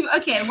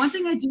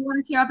do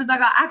want to tear up is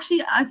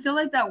I feel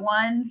like that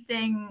one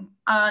thing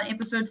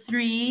episode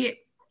 3,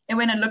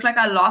 when it looked like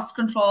I lost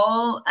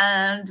control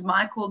and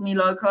Mike called me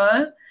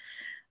loco.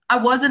 I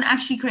wasn't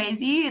actually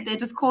crazy. They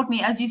just caught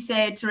me, as you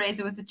say,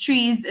 Thoriso, with the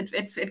trees.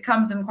 It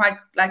comes in quite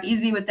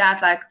easily with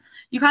that. Like,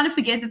 you kind of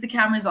forget that the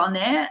camera's on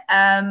there,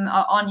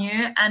 on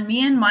you. And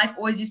me and Mike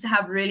always used to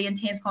have really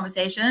intense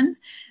conversations.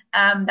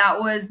 That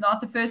was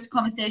not the first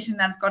conversation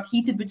that got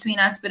heated between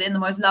us, but in the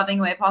most loving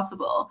way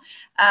possible.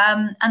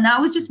 And that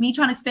was just me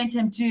trying to explain to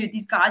him, dude,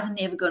 these guys are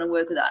never going to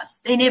work with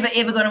us. They're never,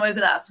 ever going to work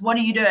with us. What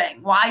are you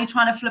doing? Why are you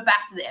trying to flip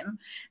back to them?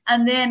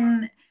 And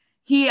then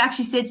he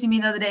actually said to me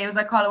the other day, he was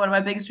like, Carla, one of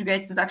my biggest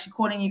regrets is actually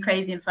calling you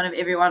crazy in front of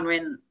everyone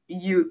when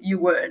you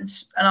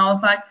weren't. And I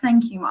was like,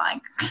 thank you,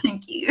 Mike.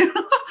 Thank you.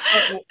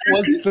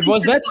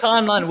 was that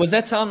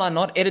timeline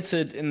not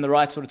edited in the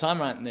right sort of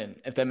timeline then,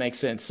 if that makes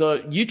sense?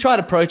 So you tried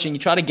approaching, you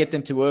tried to get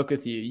them to work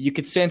with you. You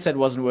could sense that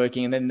wasn't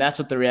working, and then that's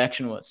what the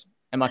reaction was.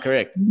 Am I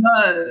correct?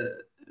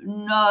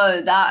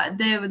 No, that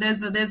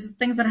there's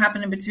things that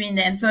happen in between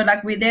then. So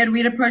like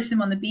we'd approach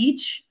them on the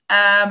beach.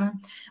 Paul,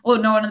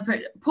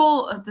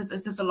 this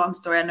is just a long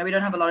story. I know we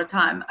don't have a lot of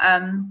time.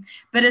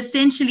 But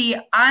essentially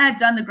I had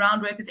done the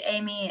groundwork with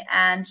Amy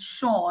and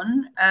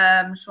Sean.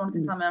 Sean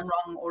can tell me I'm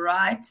wrong or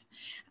right.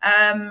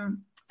 And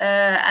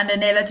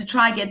Anela to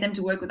try get them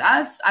to work with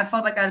us. I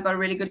felt like I got a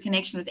really good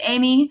connection with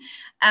Amy.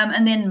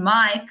 And then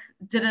Mike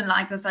didn't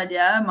like this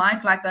idea.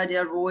 Mike liked the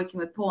idea of working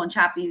with Paul and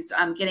Chappies,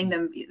 getting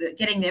them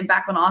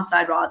back on our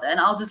side rather. And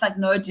I was just like,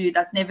 no, dude,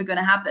 that's never going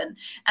to happen.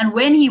 And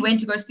when he went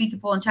to go speak to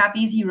Paul and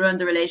Chappies, he ruined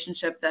the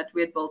relationship that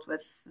we had built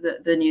with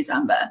the New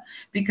Zamba,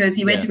 because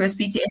he went to go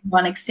speak to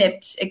everyone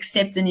except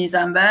the New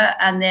Zamba.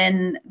 And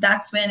then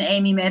that's when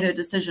Amy made her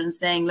decision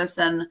saying,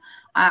 listen,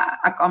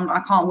 I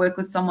can't work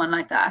with someone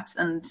like that.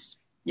 And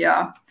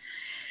yeah,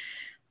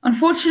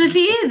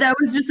 unfortunately, that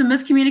was just a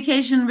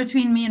miscommunication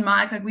between me and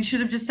Mike. Like, we should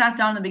have just sat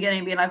down in the beginning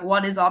and been like,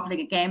 what is our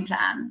game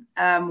plan?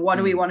 What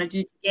do we want to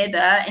do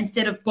together?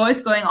 Instead of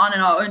both going on in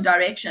our own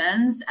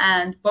directions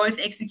and both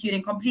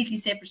executing completely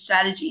separate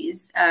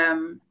strategies.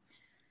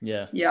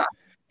 Yeah.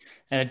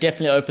 And it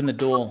definitely opened the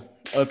door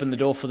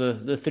for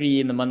the three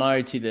in the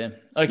minority there.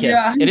 Okay,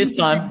 It is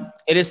time.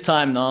 It is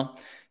time now.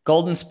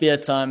 Golden Spear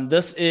time.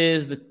 This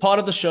is the part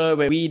of the show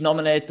where we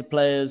nominate the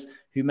players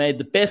who made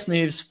the best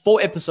moves for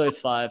episode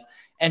 5.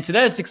 And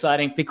today it's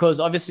exciting because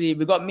obviously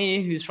we've got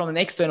me, who's from an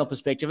external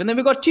perspective, and then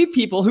we've got 2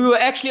 people who are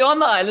actually on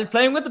the island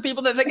playing with the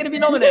people that they're going to be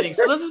nominating.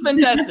 So this is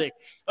fantastic.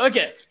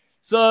 Okay,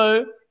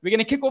 so we're going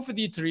to kick off with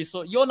you,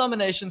 Thoriso. Your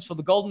nominations for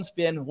the Golden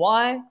Spear and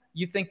why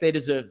you think they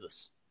deserve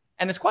this.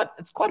 And it's quite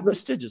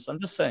prestigious, I'm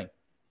just saying.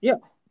 Yeah.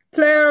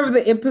 Player of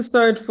the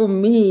episode for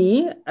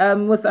me,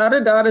 without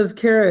a doubt, is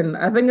Kieran.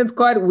 I think it's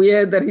quite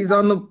weird that he's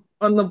on the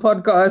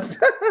podcast.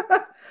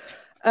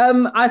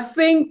 I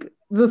think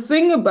the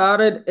thing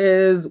about it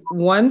is,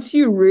 once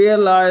you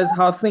realize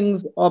how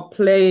things are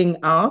playing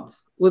out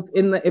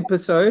within the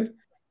episode,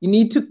 you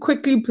need to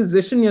quickly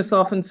position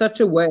yourself in such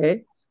a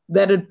way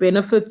that it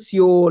benefits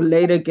your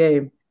later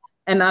game.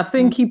 And I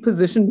think he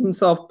positioned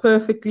himself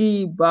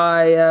perfectly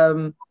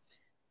by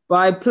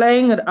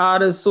playing it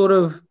out as sort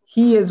of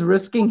he is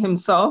risking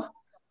himself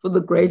for the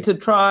greater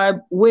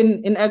tribe,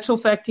 when in actual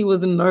fact he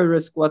was in no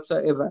risk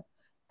whatsoever.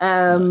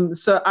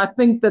 So I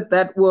think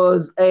that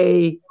was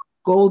a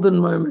golden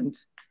moment,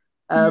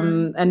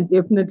 and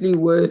definitely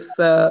worth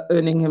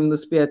earning him the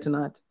spear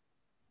tonight.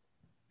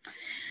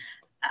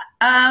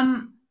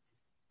 Am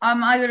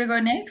I going to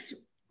go next?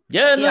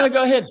 Yeah,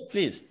 go ahead,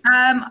 please.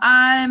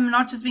 I'm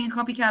not just being a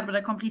copycat, but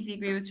I completely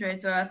agree with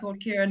Thoriso. I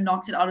thought Kieran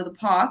knocked it out of the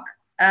park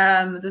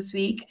this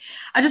week.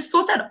 I just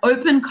thought that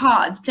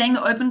playing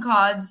the open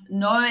cards,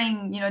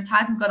 knowing,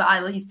 Tyson's got an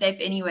idol, he's safe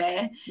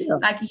anywhere. Yeah.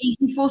 Like he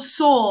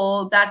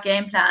foresaw that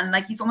game plan.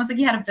 Like he's almost like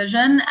he had a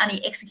vision and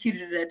he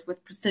executed it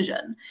with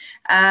precision.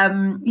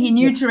 He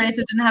knew Thoriso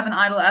didn't have an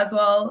idol as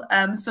well.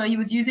 So he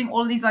was using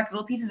all of these like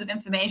little pieces of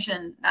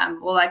information,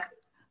 or like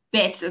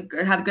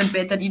had a good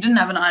bet that you didn't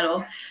have an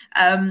idol.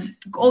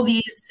 All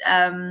these,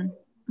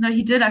 no,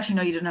 he did actually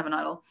know you didn't have an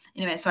idol.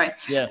 Anyway, sorry.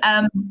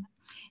 Yeah.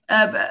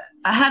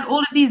 I had all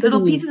of these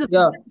little pieces of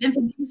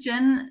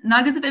information,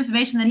 nuggets of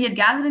information that he had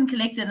gathered and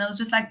collected, and it was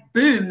just like,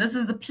 boom, this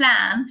is the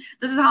plan.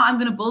 This is how I'm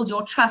going to build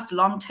your trust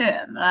long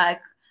term.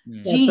 Like,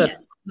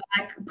 genius.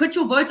 Like, put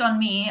your vote on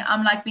me.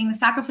 I'm like being the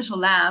sacrificial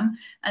lamb,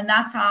 and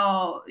that's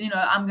how,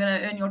 I'm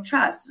going to earn your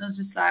trust. And it was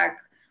just like,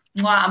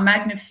 wow,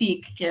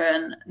 magnifique,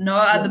 Kieran. No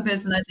other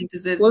person I think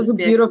deserves this. It was a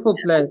beautiful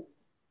play.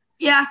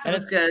 Yes, it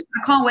was good.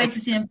 I can't wait to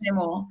see him play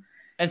more.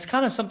 It's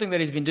kind of something that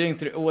he's been doing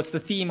through what's the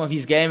theme of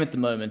his game at the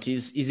moment.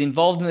 He's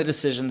involved in the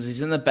decisions,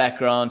 he's in the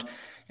background,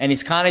 and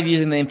he's kind of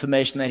using the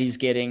information that he's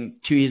getting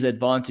to his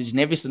advantage in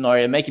every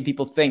scenario, making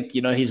people think,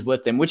 he's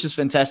with them, which is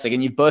fantastic.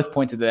 And you've both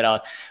pointed that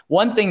out.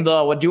 One thing,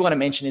 though, I do want to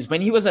mention is when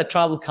he was at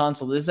Tribal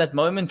Council, there's that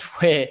moment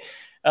where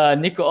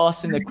Nico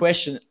asked him the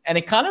question, and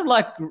it kind of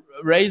like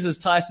raises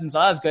Tyson's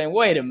eyes going,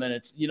 wait a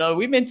minute,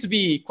 we're meant to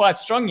be quite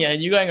strong here,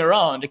 and you're going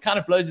around. It kind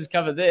of blows his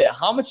cover there.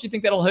 How much do you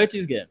think that'll hurt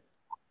his game?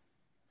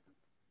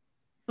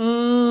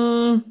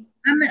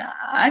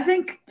 I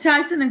think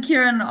Tyson and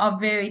Kieran are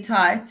very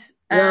tight.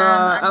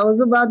 Yeah, I was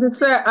about to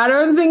say, I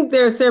don't think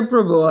they're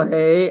separable.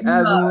 Hey,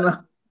 no.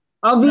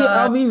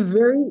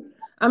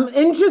 I'm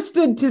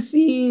interested to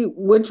see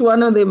which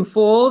one of them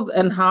falls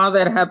and how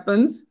that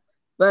happens.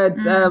 But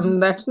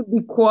that should be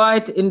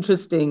quite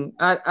interesting.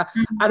 I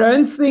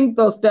don't think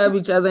they'll stab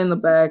each other in the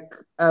back.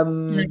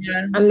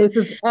 Yeah. unless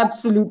it's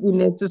absolutely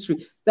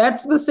necessary.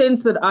 That's the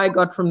sense that I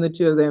got from the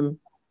two of them.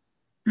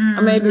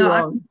 I may be No,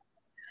 wrong.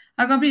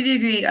 I completely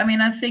agree. I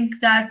mean, I think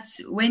that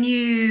when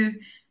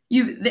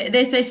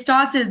they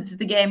started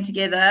the game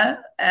together,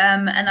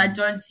 and I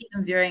don't see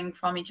them veering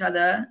from each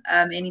other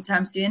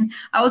anytime soon.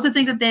 I also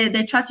think that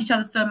they trust each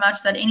other so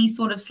much that any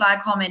sort of sly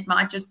comment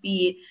might just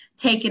be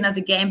taken as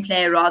a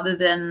gameplay rather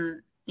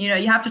than,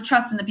 you have to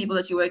trust in the people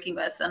that you're working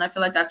with, and I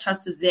feel like that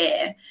trust is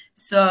there.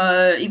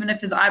 So even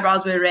if his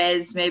eyebrows were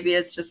raised, maybe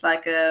it's just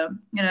like a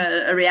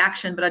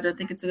reaction, but I don't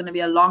think it's going to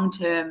be a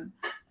long-term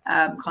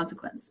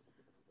consequence.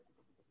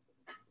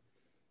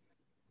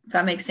 If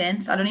that makes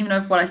sense. I don't even know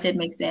if what I said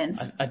makes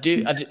sense. I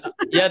do.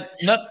 Yeah,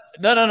 no.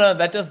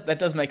 That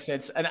does make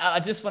sense. And I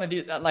just want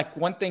to do like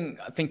one thing.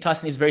 I think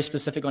Tyson is very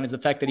specific on is the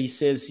fact that he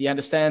says he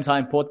understands how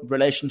important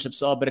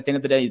relationships are, but at the end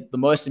of the day, the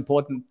most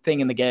important thing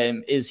in the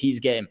game is his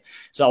game.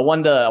 So I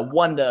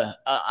wonder.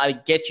 I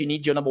get you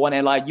need your number one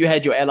ally. You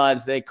had your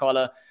allies there,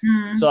 Carla.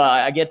 So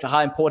I get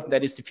how important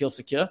that is to feel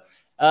secure.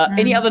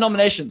 Any other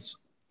nominations?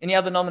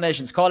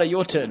 Carla,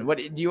 your turn. What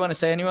do you want to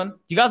say? Anyone?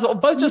 You guys are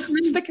both just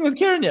sticking with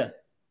Kieran here.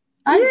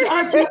 Did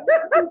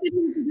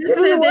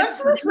we watch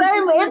the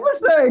same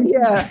episode?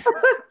 Yeah.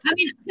 I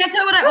mean, that's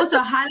what I also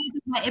highlighted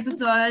in my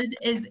episode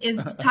is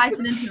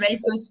Tyson and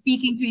Thoriso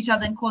speaking to each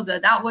other in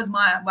Xhosa. That was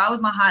my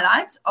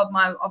highlight of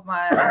my.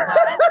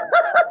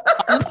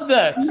 I love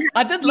that.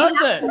 I did love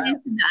that.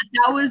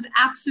 That was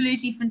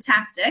absolutely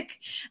fantastic,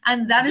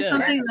 and that is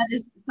something that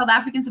is South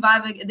African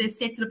Survivor. This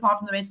sets it apart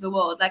from the rest of the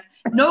world. Like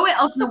nowhere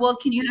else in the world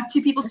can you have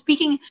two people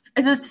speaking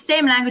the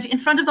same language in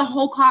front of the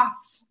whole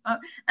cast.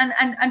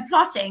 And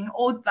plotting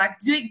or like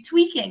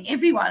tweaking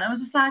everyone. I was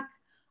just like,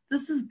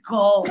 this is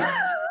gold. We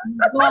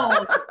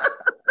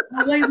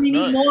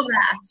need more of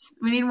that.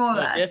 We need more of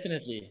that.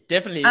 Definitely.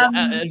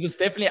 It was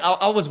definitely.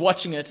 I was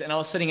watching it and I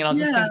was sitting and I was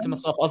just thinking to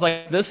myself, I was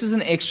like, this is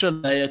an extra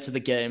layer to the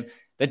game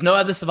that no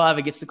other survivor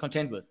gets to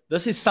contend with.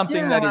 This is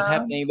something that is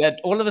happening that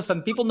all of a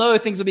sudden people know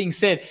things are being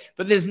said,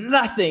 but there's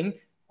nothing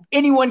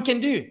anyone can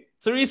do.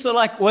 Thoriso,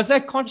 like, was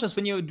that conscious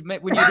when you were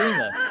doing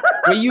that?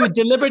 Where you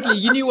deliberately,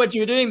 you knew what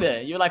you were doing there.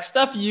 You're like,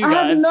 stuff you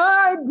guys.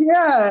 I have no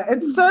idea.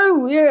 It's so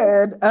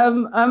weird.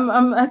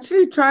 I'm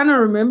actually trying to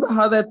remember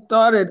how that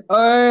started.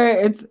 Oh,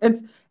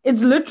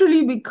 it's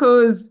literally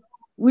because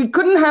we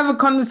couldn't have a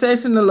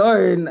conversation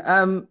alone.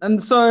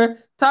 And so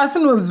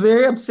Tyson was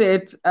very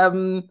upset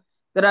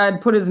that I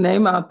had put his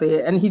name out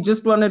there, and he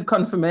just wanted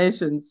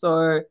confirmation.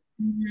 So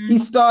he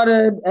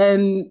started,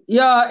 and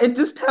it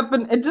just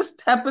happened. It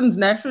just happens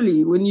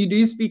naturally when you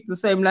do speak the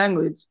same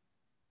language.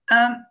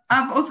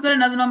 I've also got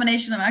another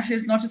nomination. Actually,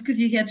 it's not just because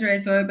you're here,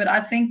 Thoriso, but I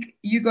think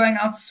you going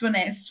out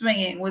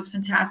swinging was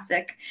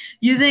fantastic.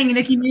 Using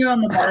Nikki New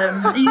on the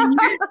bottom.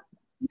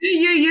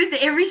 You used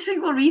every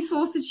single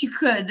resource that you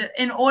could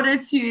in order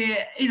to,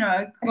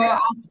 go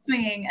out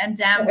swinging, and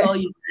damn well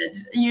you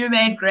did. You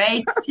made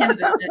great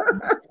television.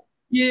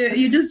 You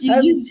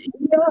used.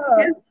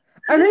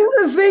 I think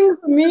the thing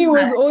for me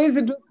was always,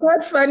 it was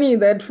quite funny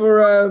that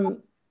for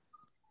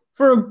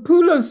a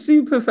pool of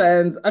super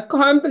fans, I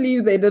can't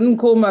believe they didn't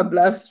call my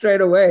bluff straight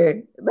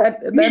away. That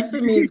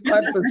for me is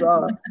quite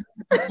bizarre.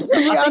 To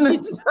be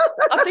honest.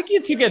 I think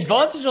you took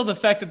advantage of the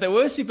fact that they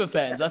were super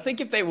fans. I think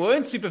if they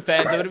weren't super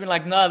fans, they would have been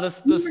like, no,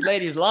 this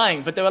lady's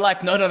lying. But they were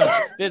like, no.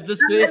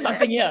 There's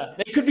something here.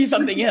 There could be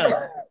something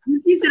here.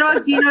 She said,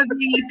 Dino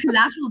being like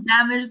collateral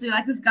damage. So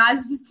like, this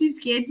guy's just too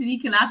scared to be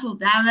collateral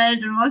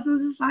damage. And Ross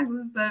was just like,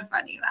 this is so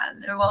funny,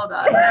 man. Well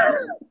done.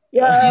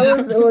 It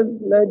was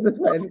loads of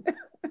fun.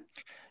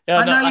 Yeah,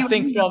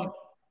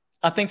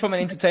 I think from an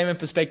entertainment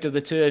perspective,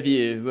 the two of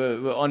you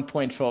were on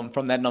point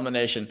from that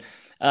nomination.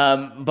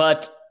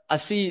 But I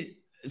see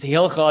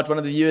Hilgard, one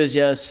of the viewers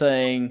here,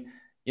 saying,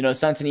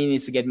 Santini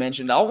needs to get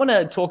mentioned. I want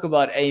to talk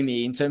about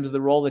Amy in terms of the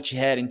role that she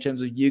had in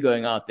terms of you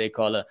going out there,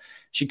 Carla.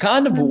 She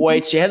kind of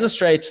waits. She has a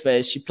straight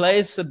face. She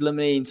plays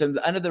subliminally in terms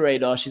of under the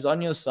radar. She's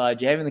on your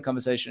side. You're having the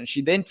conversation.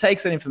 She then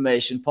takes that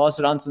information, passes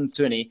it on to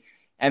Tuni,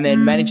 and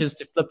then manages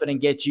to flip it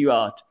and get you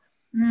out.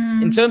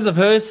 In terms of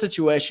her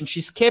situation,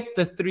 she's kept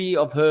the three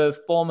of her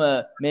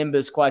former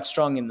members quite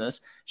strong in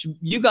this.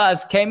 You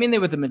guys came in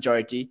there with the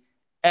majority,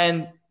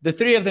 and the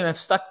three of them have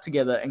stuck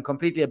together and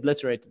completely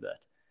obliterated that.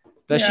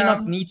 Does she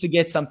not need to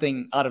get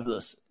something out of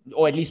this,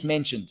 or at least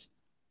mentioned?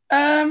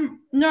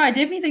 No, I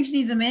definitely think she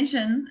needs a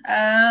mention.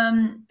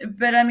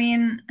 But I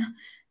mean,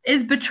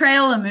 is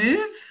betrayal a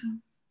move?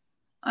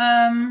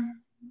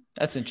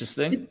 That's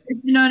interesting.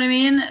 You know what I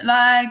mean?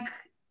 Like,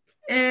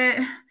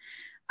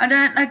 I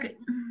don't like.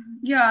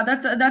 Yeah,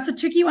 that's a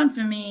tricky one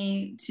for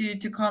me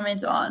to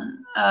comment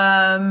on.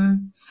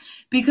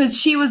 Because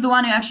she was the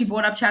one who actually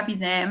brought up Chappie's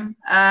name.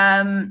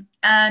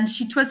 And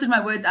she twisted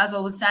my words as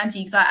well with Santi,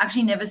 because I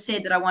actually never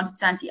said that I wanted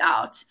Santi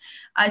out.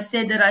 I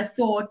said that I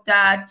thought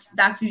that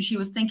that's who she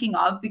was thinking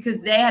of,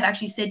 because they had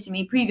actually said to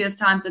me previous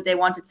times that they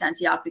wanted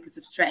Santi out because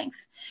of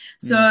strength.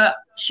 So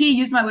she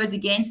used my words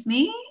against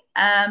me.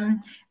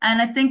 And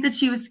I think that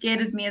she was scared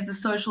of me as a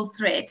social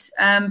threat.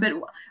 But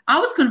I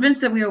was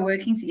convinced that we were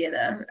working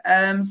together.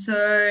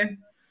 So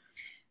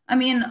I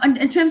mean,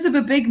 in terms of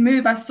a big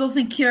move, I still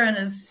think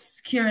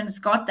Kieran's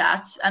got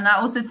that, and I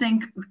also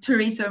think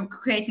Thoriso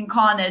creating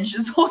carnage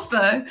is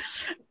also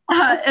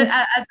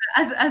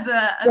as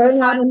a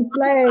Going out fighter in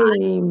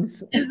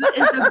flames.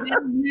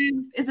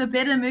 is a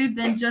better move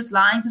than just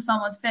lying to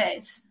someone's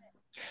face.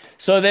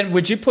 So then,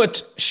 would you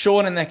put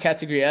Sean in that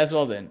category as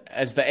well, then,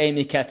 as the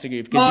Amy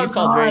category? Because you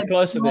felt very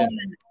close with him.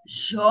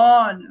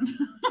 Sean.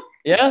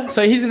 Yeah,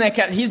 so he's in that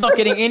cat. He's not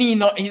getting any.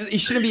 He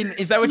shouldn't be.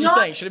 Is that what you're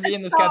saying? Shouldn't be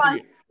in this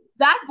category.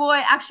 That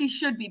boy actually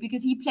should be,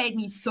 because he played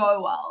me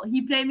so well.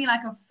 He played me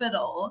like a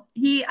fiddle.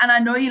 And I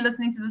know you're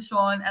listening to the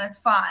Sean, and it's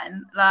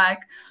fine.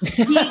 Like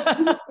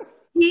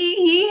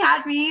he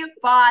had me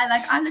by,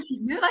 like,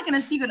 we were like in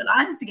a secret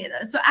alliance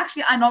together. So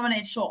actually, I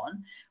nominate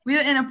Sean. We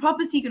were in a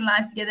proper secret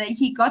alliance together.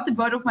 He got the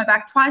vote off my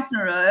back twice in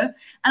a row,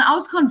 and I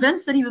was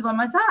convinced that he was on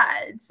my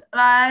side.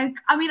 Like,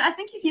 I mean, I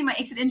think he's seen my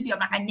exit interview. I'm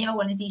like, I never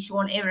want to see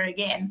Sean ever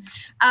again.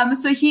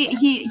 So he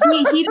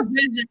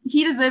deserves it.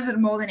 He deserves it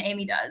more than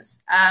Amy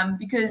does.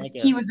 Because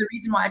he was the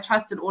reason why I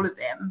trusted all of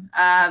them.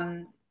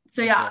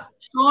 So yeah,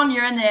 Sean,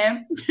 you're in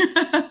there.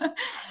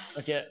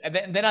 Okay,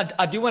 and then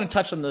I do want to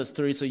touch on this,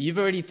 Thoriso. You've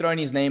already thrown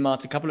his name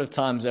out a couple of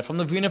times there. From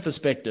the Vuna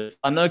perspective,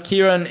 I know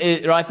Kieran,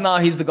 right now,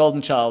 he's the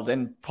golden child,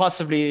 and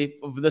possibly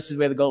this is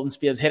where the golden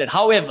spear is headed.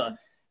 However,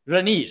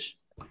 Ranir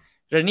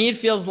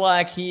feels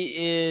like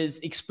he is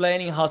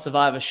explaining how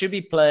Survivor should be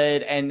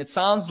played, and it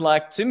sounds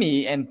like to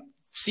me, and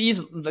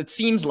it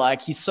seems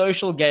like his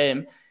social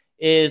game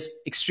is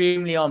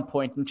extremely on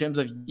point in terms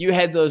of you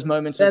had those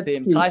moments with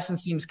him. Tyson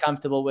seems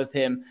comfortable with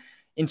him.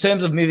 In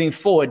terms of moving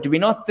forward, do we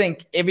not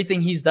think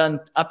everything he's done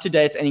up to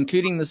date, and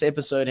including this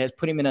episode, has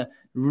put him in a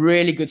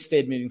really good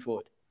stead moving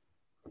forward?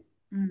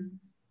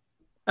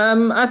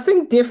 I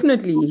think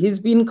definitely he's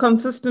been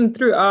consistent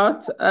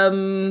throughout.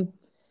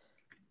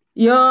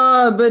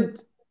 Yeah, but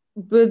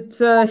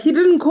he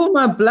didn't call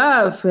my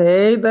bluff,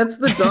 hey? That's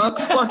the dark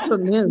spot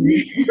on him.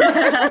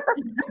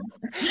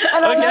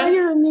 And I love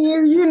you,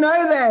 Ranir. You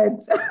know that.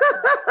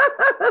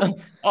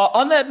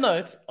 On that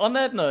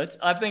note,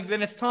 I think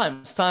then it's time.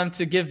 It's time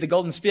to give the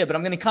golden spear, but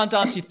I'm going to count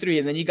down to 3,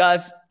 and then you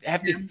guys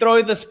have to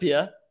throw the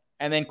spear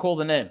and then call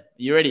the name.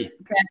 You ready?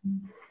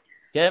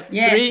 Okay.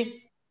 Yeah. 3,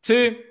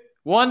 2,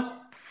 1.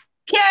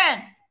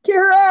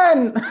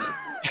 Kieran!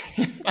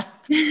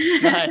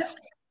 Nice.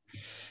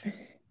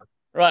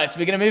 Right,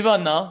 we're going to move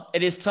on now.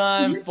 It is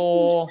time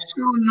for...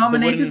 Sean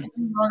nominated for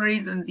the wrong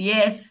reasons,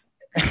 yes.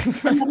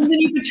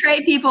 You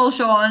betray people,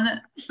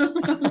 Sean.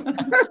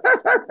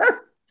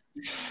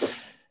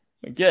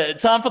 Okay,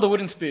 time for the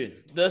wooden spoon.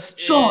 This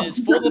is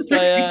for the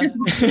player.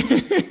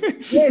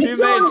 Yes,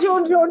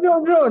 Sean.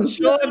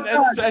 Sean,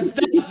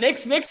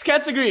 it's next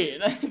category.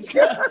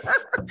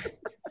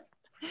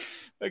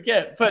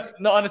 Okay, but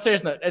no, on a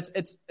serious note,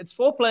 it's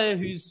for a player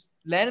who's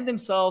landed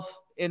himself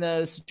in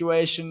a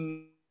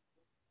situation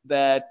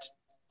that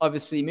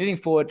obviously moving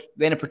forward,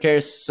 they're in a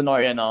precarious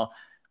scenario now.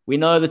 We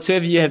know the 2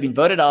 of you have been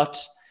voted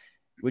out.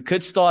 We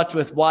could start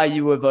with why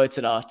you were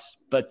voted out,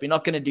 but we're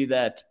not going to do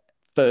that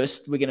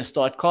first. We're going to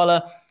start.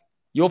 Carla,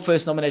 your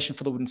first nomination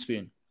for the wooden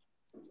spoon.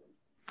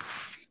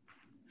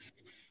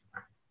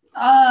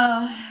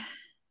 I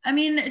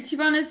mean, to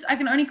be honest, I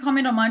can only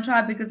comment on my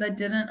tribe because I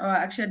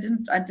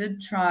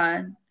did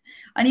try.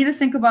 I need to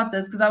think about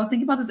this because I was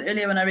thinking about this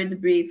earlier when I read the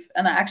brief,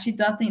 and I actually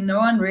don't think no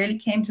one really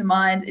came to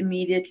mind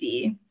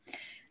immediately.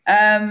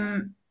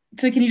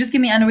 So can you just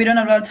give me, I know we don't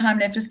have a lot of time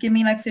left, just give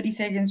me like 30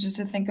 seconds just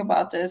to think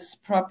about this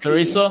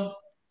properly. Thoriso,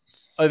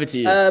 over to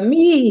you.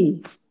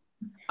 Me.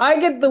 I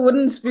get the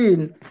wooden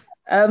spoon.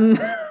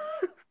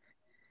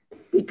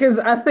 Because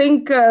I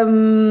think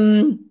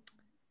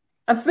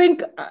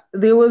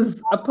there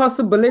was a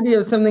possibility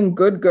of something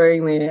good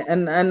going there,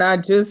 and I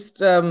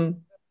just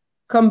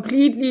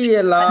completely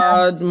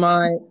allowed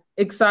my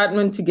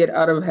excitement to get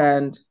out of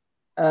hand.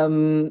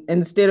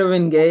 Instead of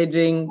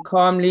engaging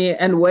calmly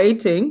and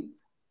waiting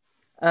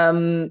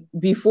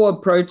before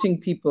approaching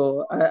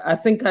people, I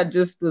think I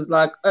just was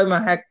like, oh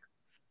my heck,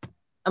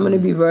 I'm going to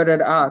be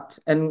voted out,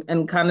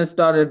 and kind of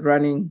started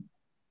running.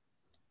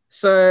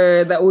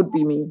 So that would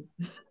be me.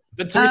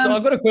 But Thoriso,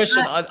 I've got a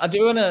question. I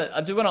do want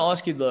to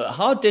ask you though,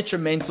 how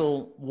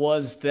detrimental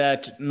was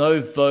that no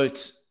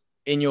vote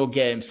in your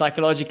game,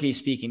 psychologically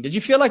speaking? Did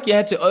you feel like you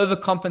had to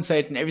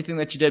overcompensate in everything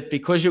that you did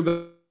because you're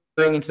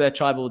going into that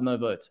tribal with no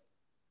vote?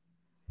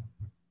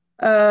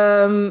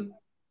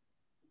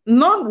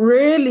 Not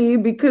really,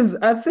 because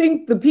I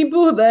think the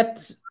people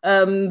that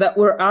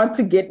were out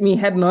to get me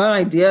had no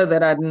idea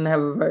that I didn't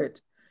have a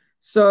vote.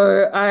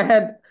 So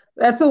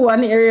that's the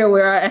one area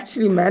where I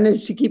actually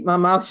managed to keep my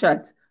mouth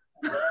shut.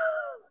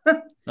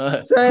 So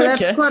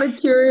that's quite a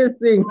curious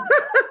thing.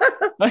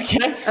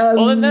 Okay.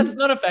 Well, then that's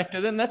not a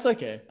factor. Then that's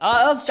okay.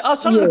 I was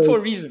trying to look for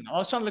a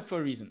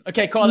reason.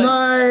 Okay, Carla.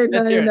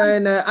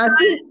 No.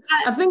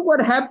 I think what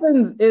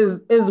happens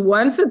is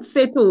once it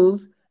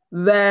settles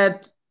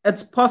that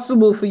it's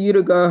possible for you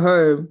to go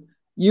home,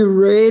 you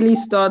really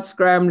start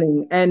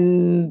scrambling,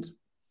 and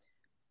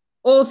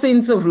all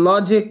sense of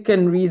logic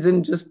and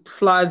reason just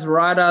flies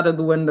right out of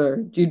the window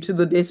due to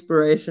the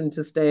desperation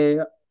to stay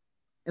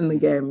in the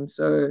game.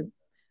 So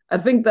I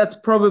think that's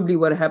probably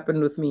what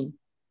happened with me.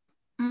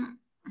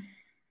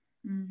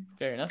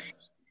 Fair enough.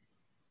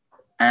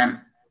 I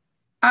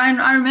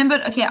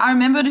remembered. Okay, I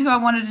remembered who I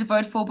wanted to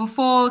vote for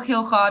before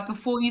Kilgard.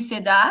 Before you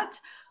said that,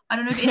 I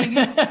don't know if any of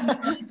you said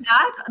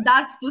that.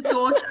 That's the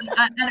thought,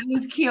 and it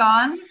was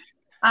Kian.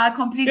 I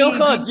completely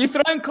Kilgard, agree. you're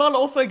throwing Carla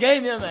off her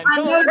game here, man. I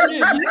Come know, on,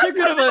 you're too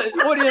good of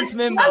an audience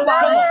member. Come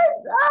on.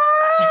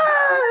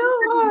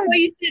 Before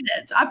you said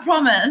it, I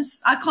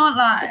promise. I can't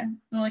lie.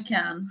 No, I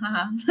can.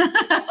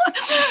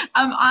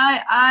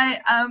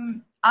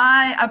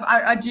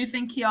 I do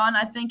think Kian.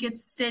 I think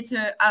it's set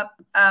her up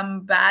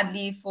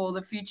badly for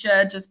the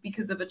future just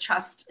because of a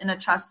trust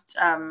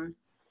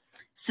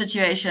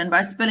situation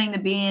by spilling the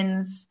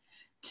beans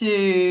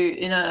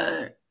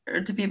to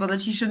to people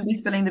that she shouldn't be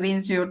spilling the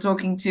beans to or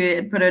talking to.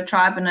 It put her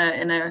tribe in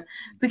a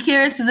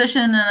precarious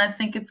position, and I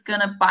think it's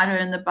gonna bite her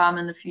in the bum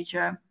in the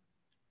future.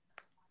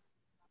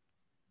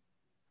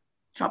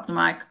 Drop the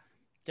mic.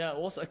 Yeah.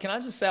 Also, can I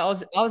just say I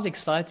was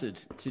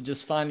excited to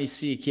just finally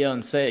see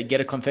Kian get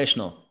a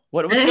confessional.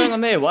 What's going on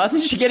there? Why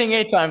isn't she getting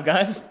airtime,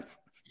 guys?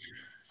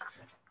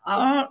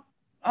 I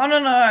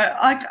don't know.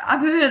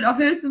 I've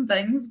heard some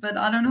things, but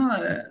I don't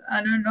know.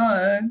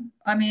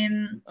 I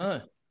mean,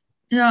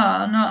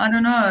 yeah, no, I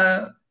don't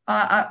know.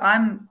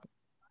 I'm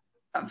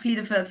plead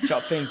the fifth.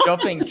 Dropping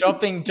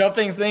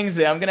things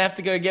there. I'm gonna have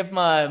to go get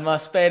my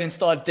spade and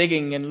start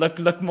digging and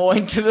look more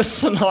into this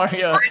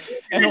scenario.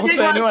 And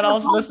also anyone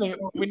else listening,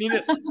 we need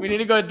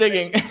to go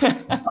digging.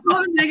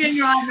 I'm digging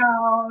right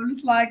now. I'm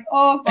just like,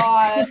 oh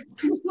God.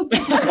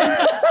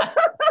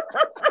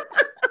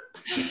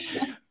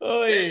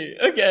 Okay,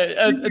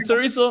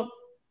 Thoriso,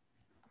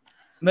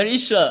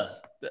 Marisha.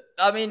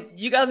 I mean,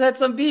 you guys had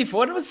some beef.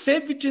 What was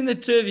said between the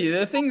two of you?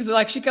 There are things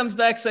like she comes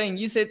back saying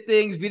you said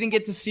things, we didn't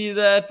get to see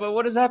that. But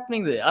what is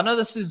happening there? I know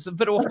this is a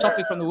bit off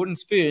topic from the wooden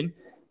spoon,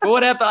 but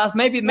what happened?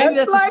 Maybe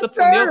that's like a slip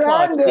from your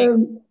part.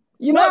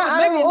 You know,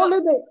 out of all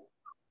of the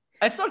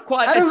it's not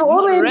quite. Out of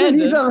all the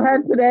interviews I've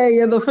had today,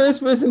 you're the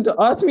first person to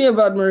ask me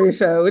about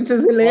Marisha, which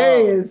is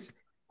hilarious.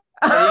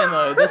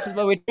 Wow. This is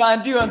what we try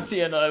and do on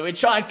TNO. We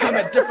try and come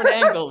at different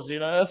angles.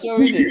 That's what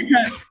we do.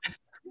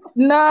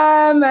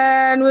 Nah,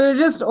 man, we were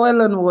just oil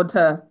and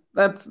water.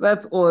 That's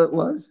all it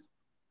was.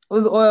 It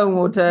was oil and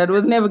water. It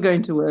was never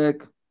going to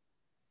work.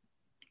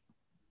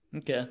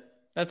 Okay.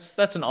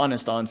 That's an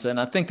honest answer, and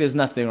I think there's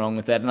nothing wrong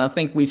with that. And I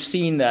think we've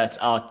seen that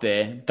out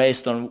there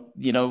based on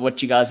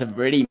what you guys have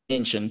already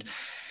mentioned.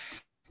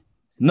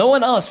 No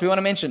one else we want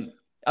to mention.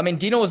 I mean,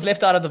 Dino was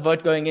left out of the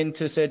vote going in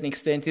to a certain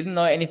extent. He didn't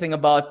know anything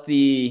about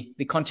the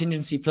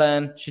contingency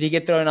plan. Should he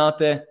get thrown out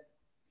there?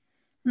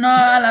 No,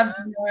 I love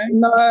Dino.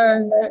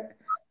 No.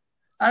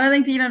 I don't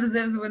think Dino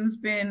deserves a wooden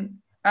spoon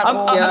at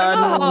all.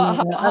 I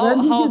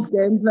don't think his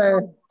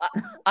gameplay.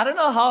 I don't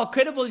know how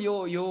credible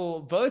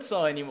your votes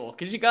are anymore,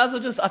 because you guys are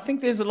just. I think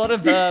there's a lot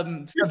of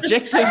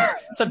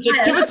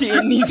subjectivity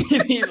in these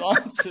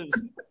answers.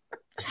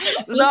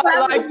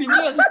 Like to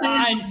me, it's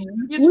fine.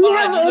 We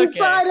have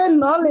insider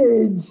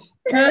knowledge.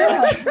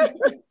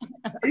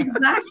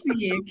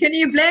 Exactly. Can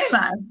you blame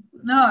us?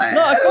 No,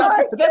 of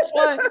course. But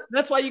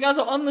that's why you guys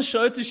are on the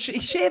show to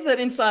share that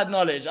inside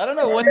knowledge. I don't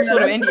know what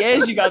sort of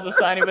NDAs you guys are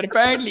signing, but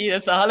apparently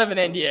it's a hell of an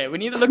NDA. We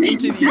need to look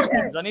into these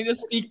things. I need to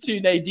speak to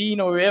Nadine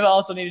or whoever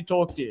else I need to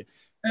talk to.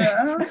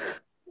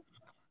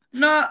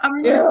 No, I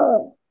mean,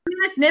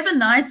 it's never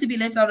nice to be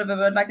left out of a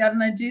vote like that,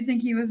 and I do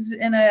think he was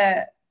in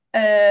I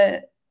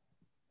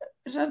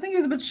think he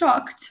was a bit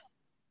shocked.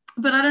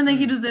 But I don't think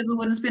he deserves a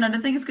wooden spoon. I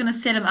don't think it's going to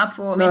set him up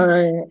for.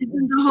 The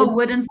whole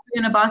wooden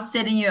spoon about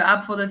setting you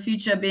up for the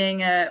future,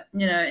 being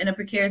in a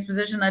precarious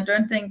position. I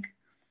don't think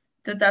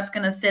that's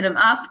going to set him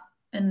up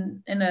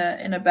in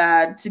a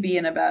bad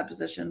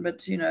position.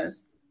 But who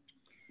knows?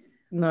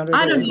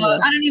 I don't know.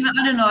 I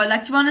don't know.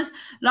 Like, to be honest,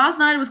 last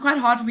night it was quite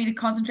hard for me to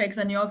concentrate because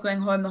I knew I was going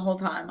home the whole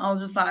time. I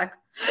was just like,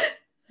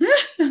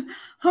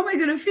 how am I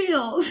going to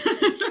feel?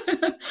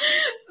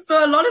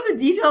 So a lot of the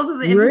details of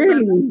the episode.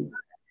 Really?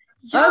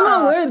 Yeah. Oh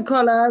my word,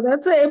 Carla.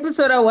 That's an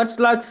episode I watched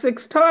like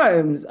 6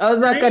 times. I was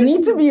like, really? I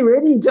need to be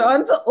ready to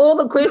answer all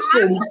the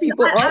questions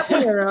people ask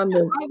me around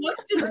this. I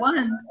watched it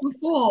once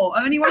before.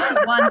 I only watched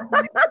it once.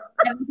 Like,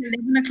 it was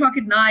 11 o'clock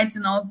at night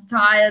and I was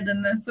tired.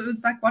 And so it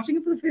was like watching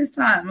it for the first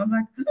time. I was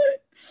like,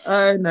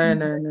 oh, no.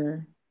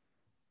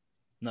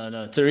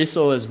 No.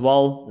 Thoriso is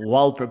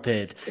well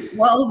prepared.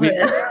 Well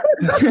versed.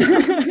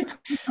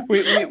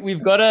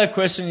 We've got a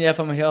question here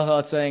from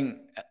Hilhart saying,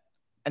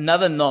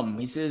 another nom.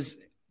 He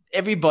says,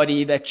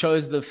 everybody that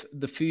chose the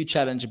food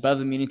challenge above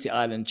the Immunity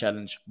Island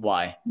challenge.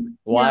 Why?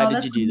 Why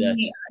did you do that?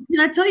 Can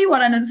I tell you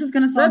what? I know this is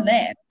going to sound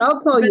lame. I'll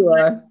tell you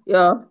why.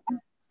 Yeah.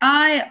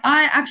 I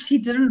actually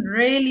didn't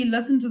really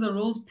listen to the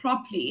rules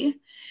properly.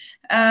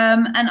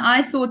 And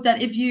I thought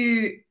that if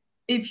you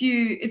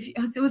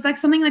it was like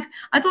something like,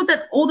 I thought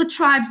that all the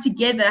tribes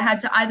together had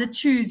to either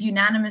choose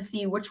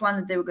unanimously which one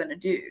that they were going to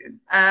do.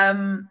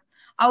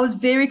 I was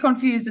very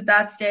confused at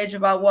that stage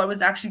about what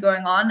was actually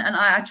going on, and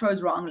I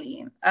chose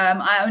wrongly.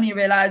 I only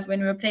realized when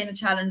we were playing the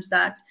challenge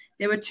that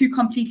there were two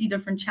completely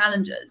different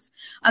challenges.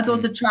 I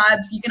thought the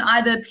tribes, you can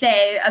either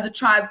play as a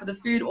tribe for the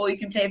food, or you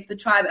can play for the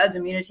tribe as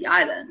Immunity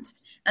Island.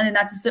 And then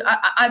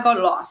I got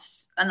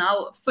lost, and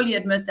I'll fully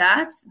admit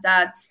that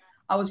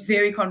I was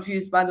very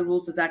confused by the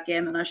rules of that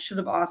game, and I should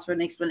have asked for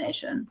an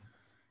explanation.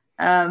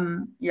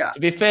 To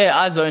be fair,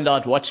 I zoned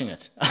out watching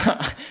it.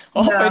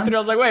 Halfway through, I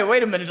was like,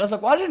 wait a minute. I was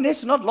like, why did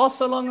Ness not last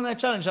so long in that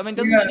challenge? I mean,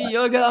 doesn't she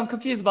yoga? I'm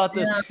confused about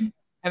this. And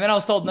then I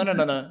was told,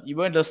 no, you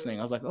weren't listening.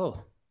 I was like,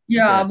 oh.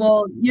 Yeah, okay.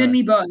 Well, you and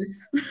me both.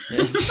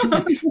 Yes.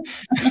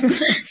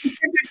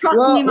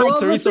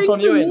 Thoriso from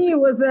you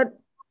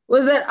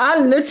was that I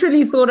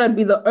literally thought I'd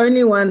be the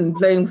only one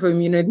playing for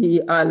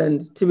Immunity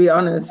Island, to be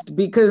honest,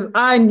 because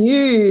I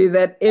knew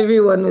that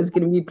everyone was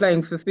going to be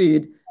playing for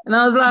food. And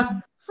I was like,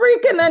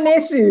 freaking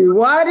Anesu,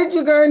 why did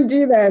you go and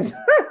do that?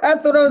 I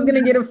thought I was going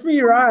to get a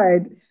free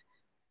ride.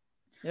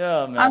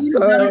 Yeah, man.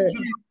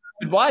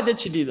 Why did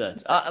she do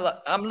that?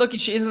 I'm looking,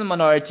 she is in the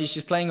minority.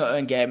 She's playing her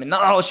own game. And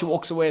now she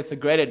walks away with a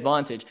great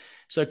advantage.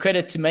 So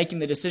credit to making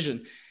the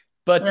decision.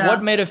 But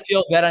what made her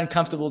feel that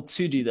uncomfortable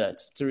to do that,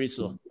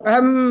 Thoriso?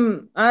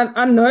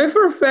 I know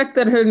for a fact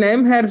that her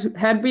name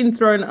had been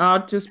thrown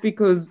out just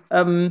because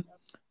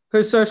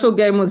her social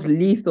game was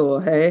lethal,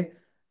 hey?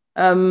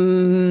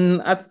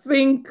 I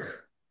think,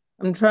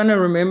 I'm trying to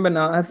remember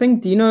now. I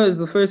think Dino is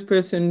the first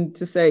person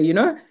to say,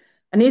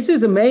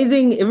 Anesu's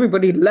amazing.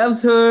 Everybody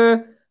loves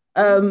her.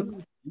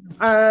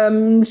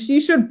 She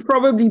should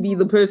probably be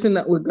the person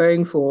that we're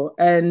going for.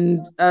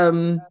 And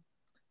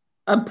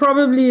I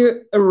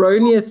probably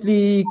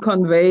erroneously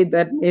conveyed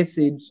that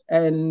message.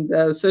 And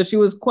so she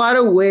was quite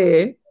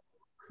aware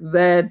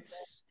that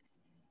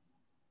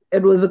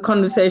it was a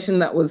conversation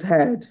that was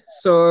had.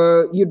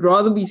 So you'd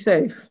rather be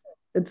safe.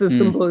 It's as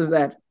simple as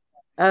that.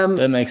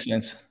 That makes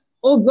sense.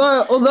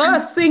 Although I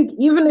think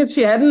even if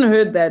she hadn't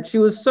heard that, she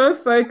was so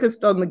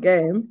focused on the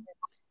game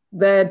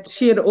that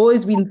she had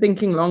always been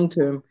thinking long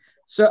term.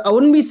 So I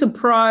wouldn't be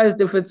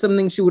surprised if it's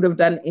something she would have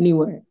done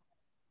anyway.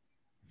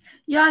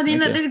 Yeah, I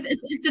mean,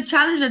 it's a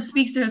challenge that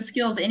speaks to her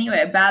skills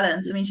anyway,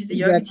 balance. I mean, she's a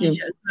yoga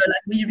teacher, so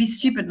we'd be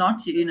stupid not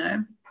to,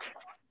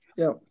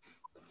 Yeah.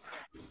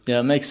 Yeah,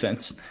 it makes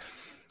sense.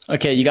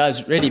 Okay, you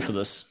guys ready for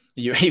this?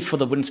 Are you ready for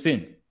the wooden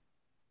spoon?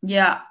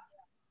 Yeah.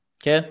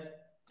 Okay,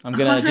 I'm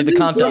going to do the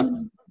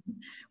countdown.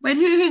 Wait,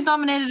 who's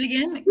nominated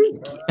again?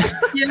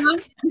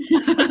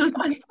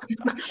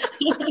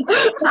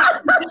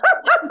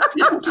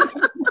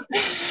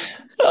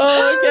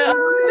 Oh, okay.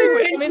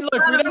 I mean,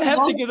 look, we don't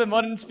have to give the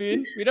modern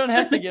spoon. We don't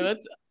have to give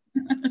it.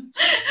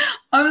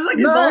 I was like,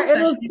 no,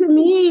 it was to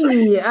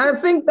me. I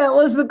think that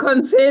was the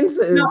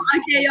consensus. No,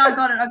 okay, yeah, I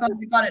got it.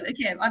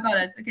 Okay, I got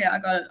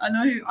it. I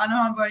know who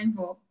I'm voting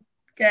for.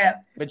 Okay.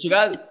 But you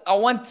guys, I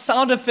want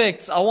sound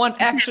effects. I want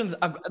actions.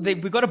 We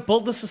got to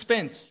build the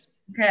suspense.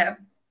 Okay.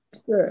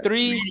 Sure.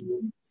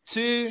 3,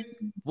 2,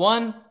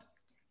 1.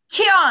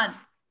 Keon.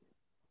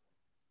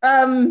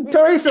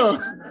 Thoriso.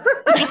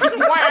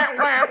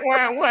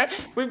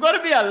 We've got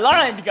to be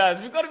aligned, guys.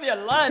 We've got to be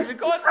aligned. We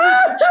can't be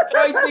just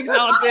throwing things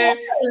out there.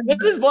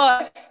 This is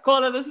why,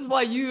 Carla,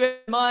 you and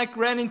Mike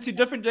ran into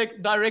different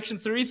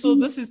directions. Thoriso,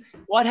 this is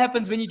what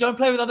happens when you don't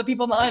play with other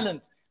people on the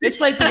island. Let's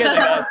play together,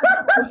 guys.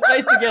 Let's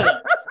play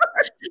together.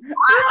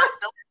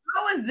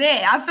 I was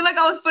there. I feel like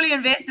I was fully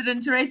invested in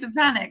Thoriso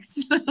Panicked.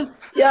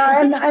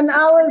 Yeah, and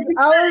I was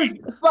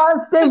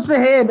 5 steps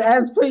ahead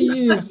as per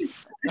you.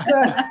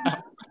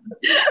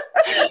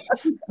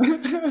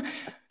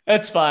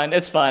 It's fine.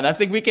 I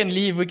think we can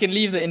leave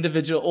the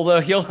individual.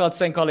 Although Hilgard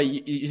saying, Carla,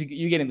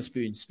 you getting the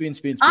spoon.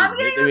 I'm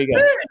getting the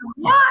spoon.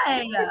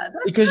 Why?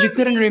 Because you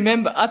couldn't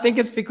remember. I think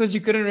it's because you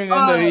couldn't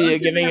remember who you're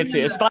giving it to.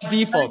 It's by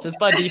default.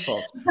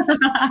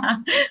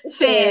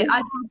 Fair.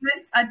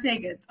 I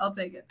take it. I'll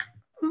take it.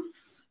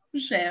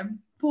 Shame.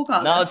 Poor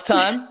Carla. Now it's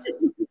time.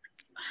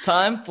 It's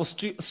time for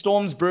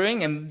Storms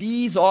Brewing, and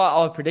these are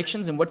our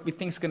predictions and what we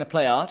think is going to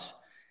play out.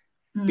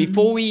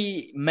 Before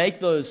we make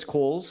those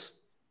calls,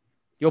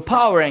 your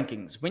power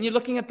rankings. When you're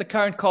looking at the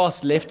current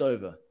cast left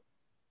over,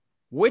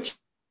 which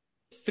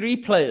 3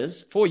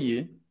 players for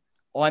you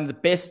are in the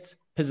best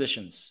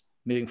positions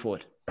moving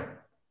forward?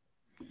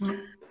 Do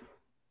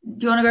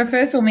you want to go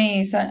first or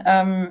me,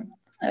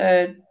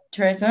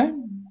 Teresa?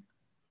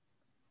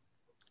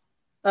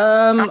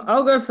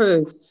 I'll go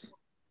first.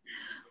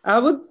 I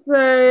would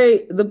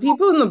say the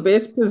people in the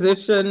best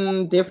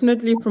position,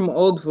 definitely from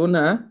Old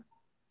Vuna,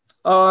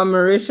 are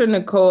Marisha,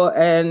 Nicole,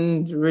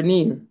 and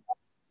Renee.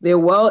 They're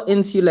well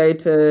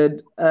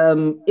insulated.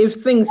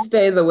 If things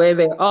stay the way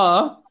they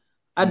are,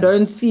 I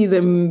don't see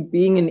them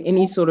being in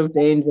any sort of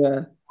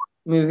danger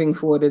moving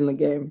forward in the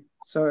game.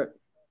 So,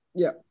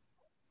 yeah.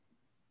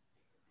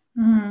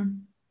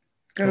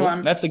 Good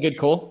one. That's a good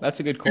call.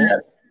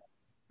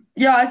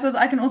 Yeah, I suppose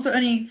I can also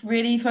only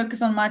really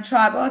focus on my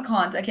tribe. Oh, I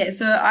can't. Okay,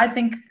 so I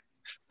think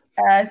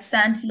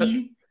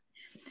Santi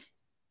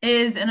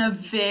is in a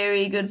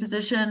very good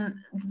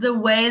position. The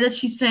way that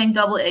she's playing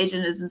double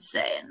agent is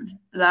insane.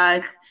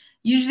 Like,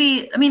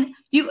 Usually, I mean,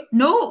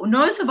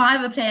 no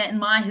Survivor player in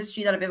my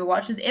history that I've ever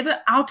watched has ever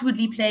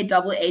outwardly played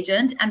double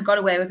agent and got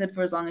away with it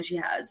for as long as she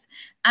has,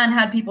 and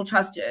had people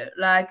trust her.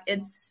 Like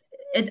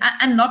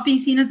and not be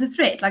seen as a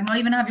threat, like not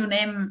even have your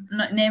name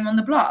on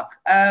the block.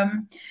 I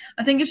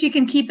think if she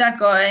can keep that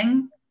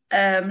going,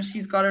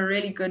 she's got a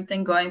really good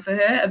thing going for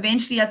her.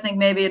 Eventually, I think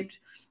maybe it,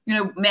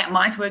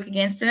 might work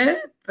against her,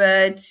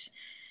 but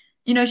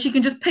she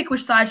can just pick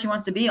which side she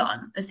wants to be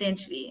on,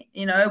 essentially.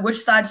 Which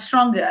side's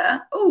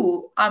stronger.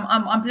 Oh,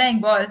 I'm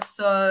playing both.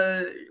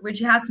 So when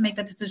she has to make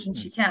that decision,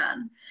 she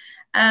can.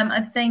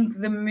 I think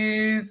the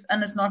move,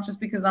 and it's not just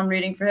because I'm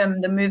rooting for him,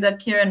 the move that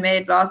Kieran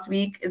made last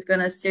week is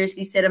going to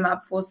seriously set him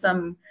up for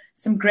some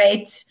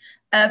great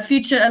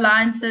future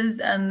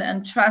alliances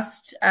and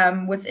trust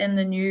within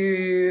the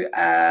new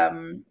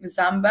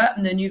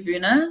the new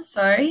Vuna,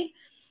 sorry.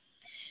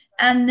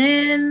 And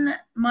then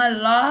my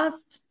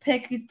last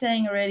pick, who's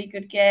playing a really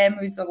good game,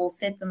 who's all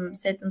set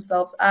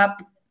themselves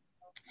up,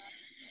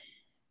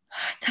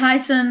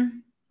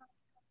 Tyson.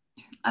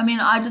 I mean,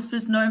 I just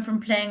was known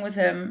from playing with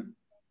him.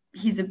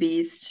 He's a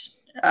beast.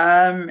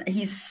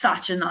 He's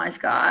such a nice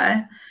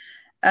guy.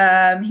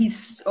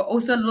 He's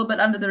also a little bit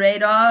under the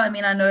radar. I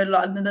mean, I know a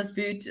lot in this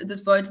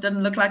vote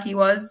doesn't look like he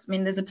was. I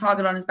mean, there's a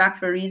target on his back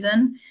for a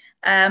reason.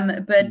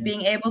 But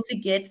being able to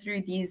get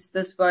through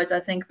this vote, I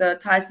think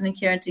that Tyson and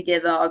Kieran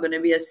together are going to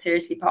be a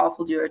seriously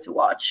powerful duo to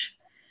watch.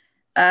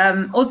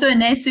 Also,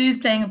 Nesu's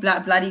playing a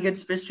bloody good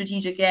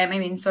strategic game. I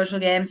mean, social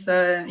game.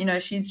 So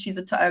she's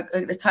a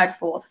tight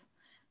fourth.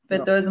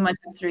 But those are my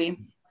top three.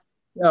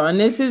 Yeah, and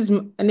this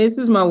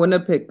is my winner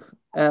pick.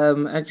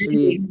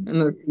 Actually, in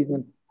the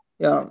season.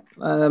 Yeah.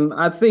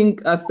 I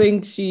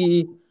think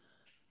she's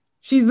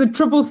the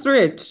triple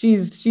threat.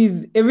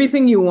 She's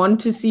everything you want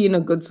to see in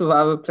a good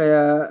Survivor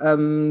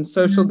player.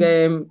 Social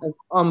game is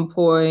on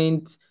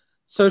point,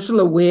 social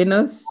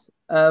awareness,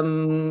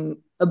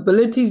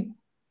 ability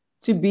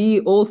to be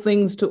all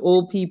things to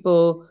all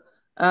people,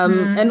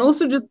 and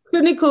also just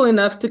clinical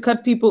enough to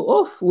cut people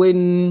off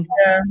when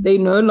they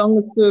no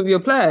longer serve your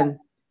plan.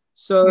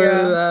 So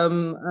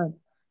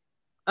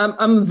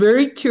I'm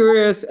very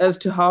curious as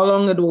to how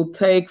long it will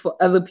take for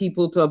other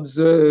people to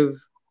observe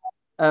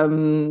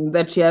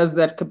that she has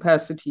that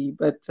capacity.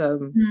 But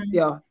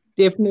yeah,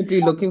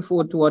 definitely looking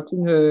forward to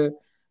watching her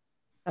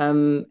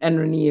and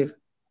Renier.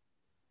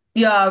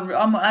 Yeah,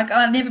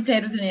 I never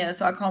played with Renier,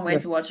 so I can't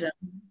wait to watch it.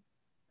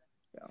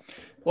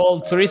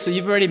 Well, Thoriso,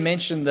 you've already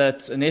mentioned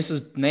that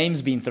Anessa's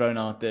name's been thrown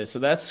out there, so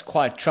that's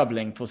quite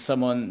troubling for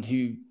someone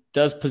who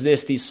does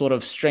possess these sort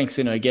of strengths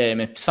in her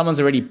game. If someone's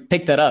already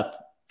picked that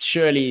up,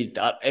 surely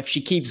if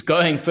she keeps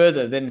going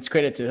further, then it's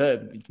credit to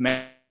her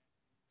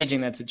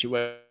managing that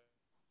situation.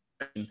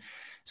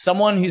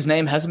 Someone whose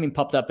name hasn't been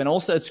popped up, and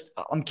also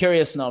I'm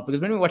curious now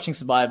because when we're watching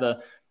Survivor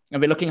and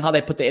we're looking how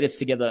they put the edits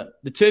together,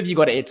 the two of you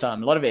got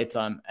airtime, a lot of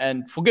airtime,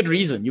 and for good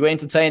reason. You were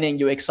entertaining,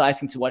 you were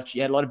exciting to watch,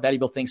 you had a lot of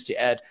valuable things to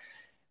add,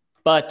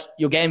 but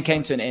your game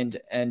came to an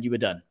end and you were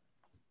done.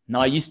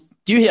 Now you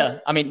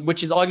here, I mean,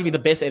 which is arguably the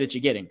best edit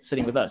you're getting,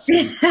 sitting with us.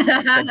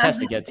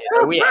 Fantastic edit.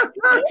 Love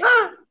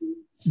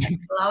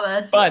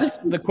it. But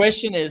the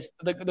question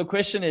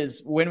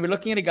is, when we're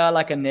looking at a guy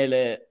like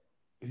Anele,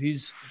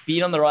 who's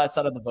been on the right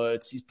side of the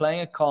votes, he's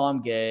playing a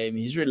calm game,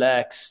 he's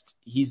relaxed,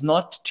 he's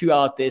not too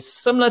out there,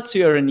 similar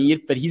to a Renier,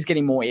 but he's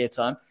getting more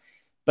airtime.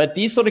 But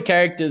these sort of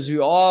characters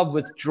who are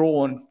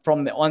withdrawn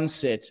from the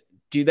onset,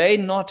 do they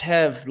not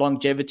have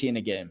longevity in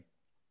a game?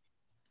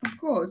 Of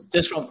course.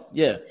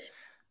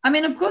 I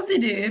mean, of course they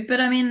do,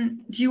 but I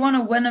mean, do you want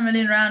to win a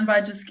million round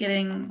by just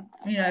getting,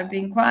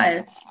 being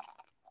quiet?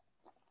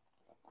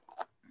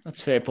 That's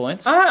a fair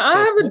point. I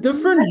have a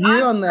different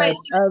view on that.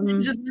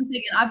 Just one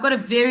second. I've got a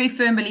very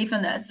firm belief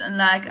in this,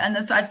 and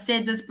I've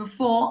said this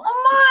before.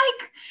 Oh,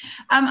 Mike,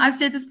 I've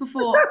said this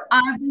before.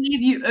 I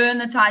believe you earn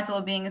the title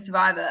of being a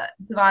survivor.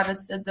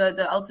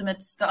 The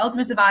ultimate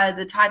survivor.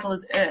 The title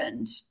is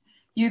earned.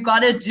 You got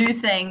to do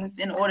things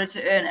in order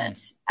to earn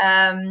it.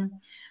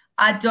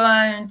 I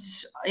don't.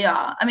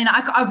 Yeah, I mean,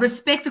 I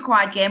respect the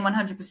quiet game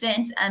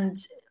 100%, and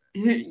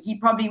he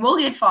probably will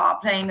get far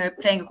playing a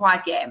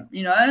quiet game.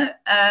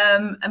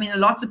 I mean,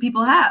 lots of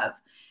people have,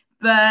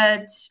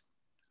 but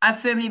I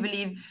firmly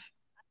believe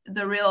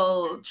the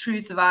real true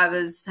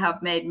survivors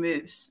have made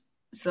moves.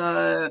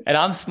 So, and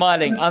I'm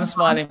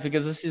smiling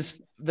because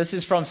this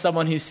is from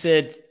someone who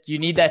said you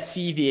need that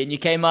CV, and you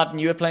came up and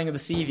you were playing with the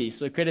CV.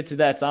 So credit to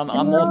that. I'm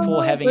all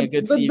for having a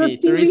good CV.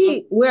 The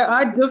CV where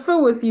I differ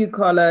with you,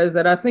 Carla, is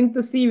that I think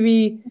the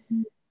CV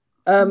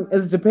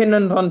is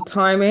dependent on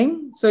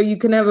timing. So you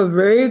can have a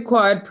very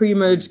quiet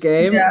pre-merge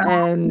game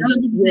and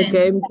 100%. Your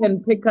game can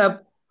pick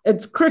up.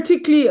 It's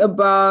critically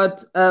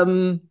about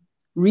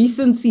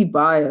recency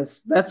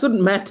bias. That's what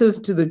matters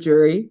to the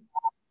jury.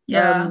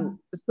 Yeah.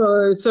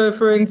 So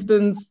for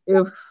instance,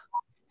 if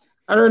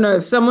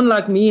someone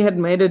like me had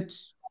made it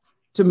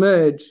to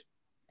merge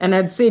and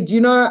had said,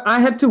 I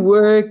had to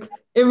work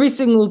every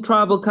single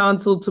tribal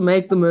council to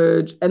make the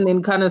merge and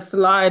then kind of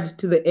slide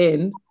to the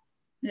end.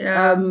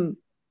 Yeah.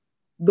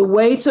 The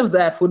weight of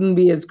that wouldn't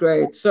be as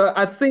great. So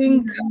I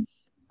think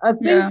I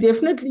think Yeah.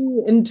 definitely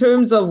in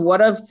terms of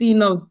what I've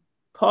seen of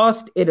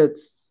past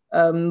edits,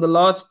 the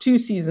last two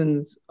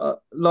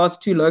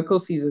local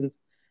seasons,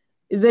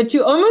 is that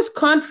you almost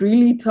can't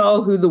really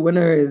tell who the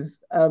winner is,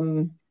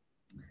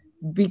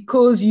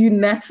 because you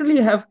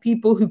naturally have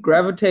people who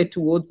gravitate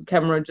towards the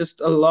camera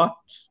just a lot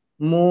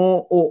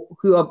more, or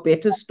who are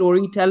better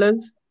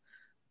storytellers,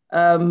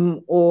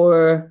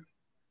 or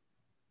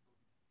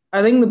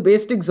I think the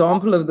best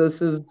example of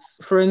this is,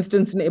 for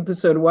instance, in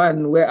episode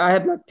 1, where I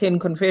had like 10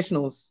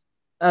 confessionals.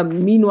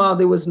 Meanwhile,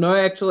 there was no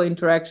actual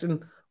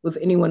interaction with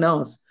anyone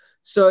else.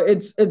 So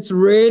it's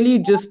really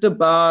just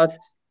about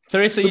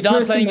Thoriso, the you're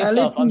downplaying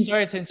yourself. I'm personality.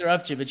 sorry to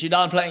interrupt you, but you're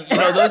downplaying.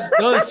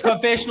 Those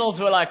confessionals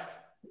were like,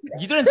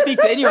 you didn't speak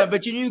to anyone,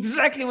 but you knew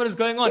exactly what is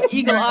going on.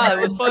 Eagle eye,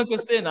 was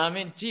focused in. I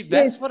mean, gee, Yes,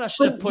 that's what I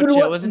should have but put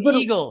here. It was an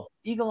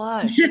eagle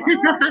eye.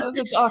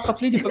 I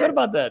completely forgot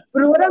about that.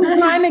 what I'm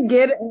trying to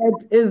get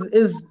at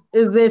is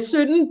there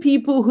certain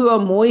people who are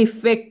more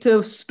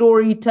effective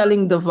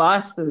storytelling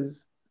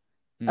devices,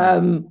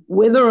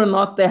 whether or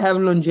not they have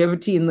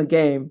longevity in the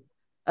game,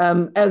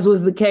 as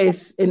was the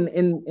case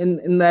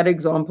in that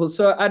example.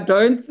 So I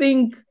don't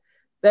think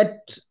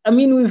that, I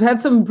mean, we've had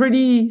some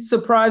pretty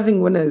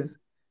surprising winners,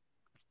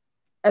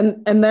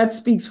 and that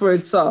speaks for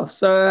itself.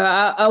 So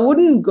I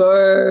wouldn't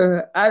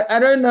go, I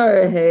don't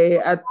know, hey,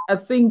 I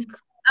think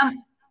I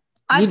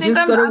you think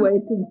just gotta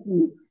wait and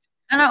see.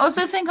 and I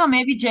also think I'm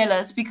maybe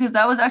jealous because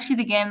that was actually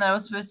the game that I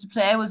was supposed to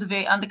play. It was a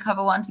very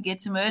undercover one to get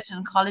to merge,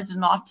 and Carla did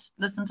not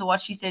listen to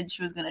what she said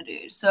she was going to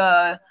do.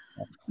 So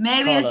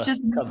maybe Carla, it's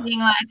just me come on. being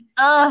like,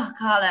 oh,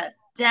 Carla,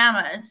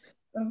 damn it.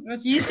 That's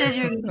what you said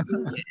you were going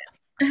to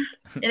do.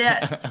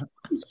 It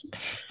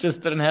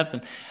Just didn't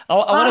happen. I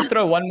want to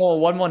throw one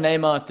more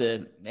name out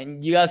there,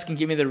 and you guys can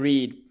give me the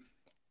read.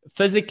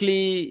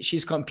 Physically,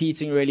 she's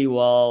competing really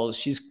well.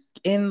 She's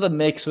in the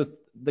mix with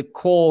the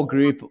core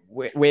group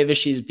wherever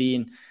she's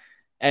been,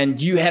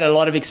 and you had a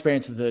lot of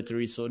experience with her,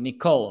 Thoriso.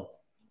 Nicole,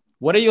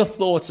 what are your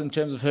thoughts in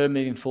terms of her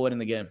moving forward in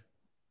the game?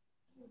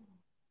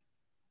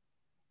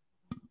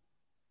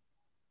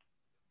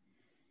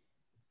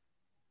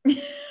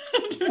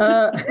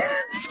 I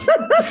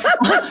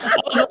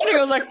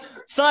was like,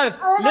 silence.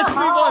 Let's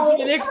move on to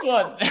the next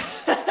one.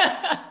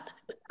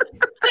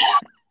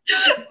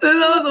 That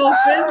was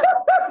awful.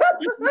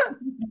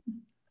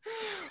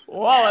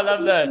 Wow, I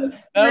love that.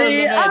 That was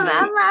amazing.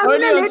 I'm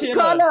gonna let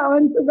Carla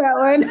answer that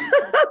one.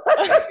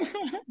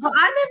 But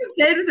I never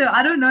played with her.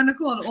 I don't know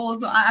Nicole at all,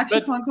 so I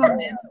actually can't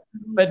comment.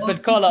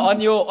 But Carla,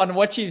 on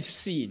what you've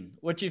seen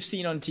on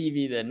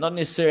TV, then not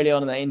necessarily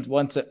on the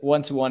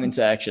one-to-one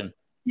interaction.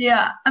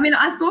 Yeah, I mean,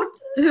 I thought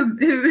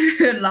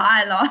her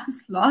lie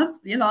last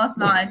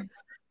night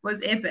was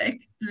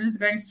epic. Just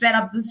going straight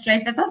up the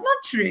straight face. That's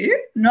not true.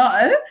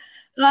 No.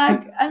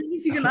 Like, I mean,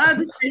 if you can lie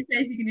with the straight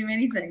face, you can do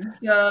anything.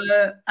 So,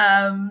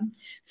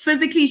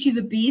 physically, she's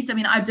a beast. I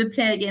mean, I did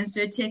play against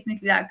her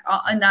technically, like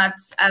in that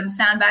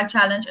sandbag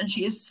challenge, and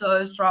she is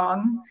so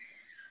strong.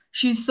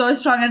 She's so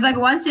strong. And like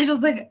one stage, I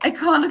was like, I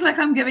can't look like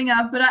I'm giving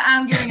up, but I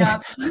am giving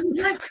up.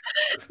 Like,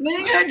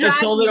 letting her just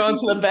holding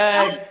onto the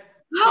bag.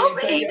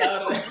 Help me!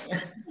 I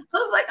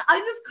was like, I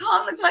just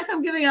can't look like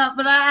I'm giving up,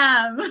 but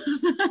I am.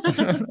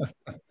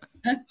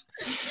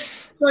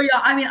 So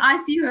yeah, I mean,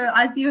 I see her.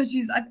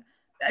 She's like,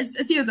 I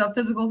see her as a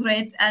physical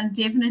threat and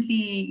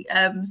definitely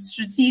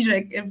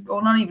strategic.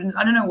 Or not even,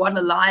 I don't know what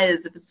a lie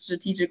is, if it's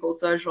strategic or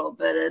social,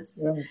 but it's.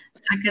 Yeah.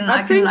 I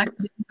can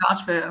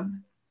vouch for her.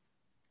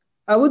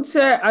 I would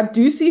say I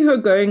do see her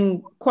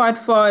going quite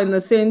far, in the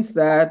sense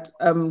that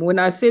when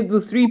I said the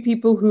three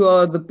people who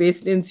are the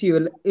best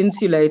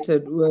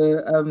insulated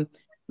were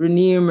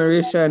Renee,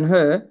 Marisha, and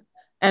her,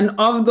 and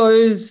of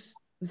those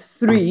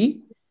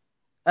three,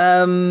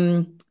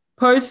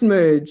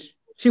 post-merge,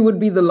 she would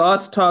be the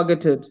last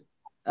targeted,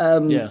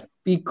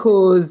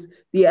 because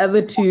the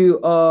other two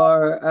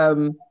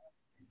are,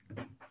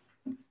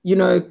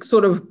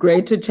 sort of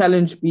greater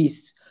challenge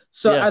beasts.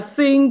 So I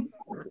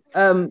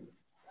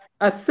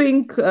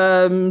think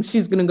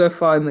she's going to go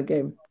far in the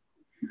game.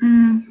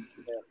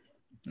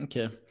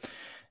 Okay.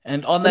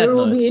 And on that note, it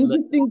will be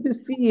interesting to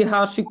see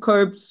how she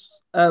copes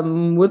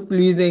with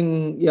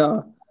losing,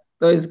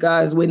 those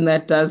guys when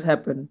that does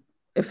happen,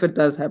 if it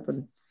does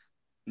happen.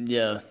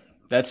 Yeah,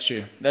 that's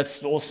true.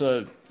 That's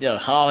also,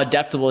 how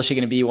adaptable is she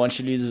going to be once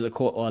she loses a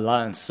court or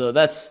alliance? So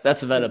that's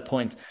a valid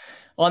point.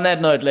 On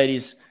that note,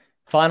 ladies,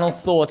 final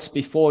thoughts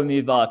before we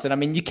move out. And I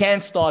mean, you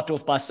can start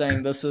off by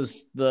saying this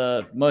is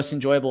the most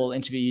enjoyable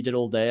interview you did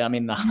all day. I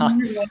mean,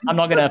 I'm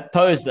not going to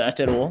oppose that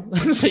at all.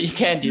 So you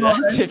can do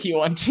that if you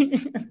want to.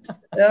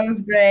 That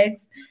was great.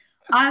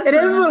 It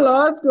is the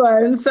last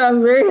one, so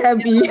I'm very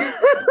happy.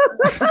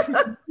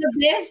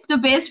 The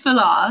best for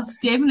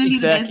last. Definitely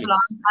the best for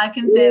last. I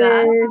can say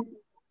that.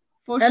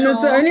 For and sure.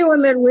 It's the only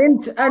one that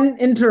went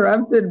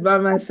uninterrupted by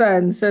my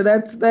son. So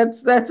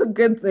that's a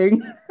good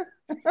thing.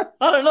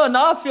 I don't know.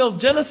 Now I feel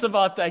jealous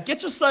about that.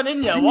 Get your son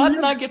in here. Why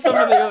didn't I get some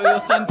of your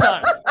son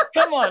time?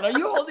 Come on. Are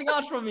you holding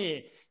out for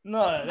me?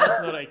 No,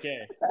 that's not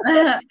okay.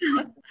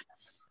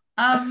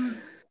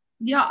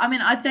 Yeah, I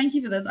mean, I thank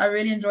you for this. I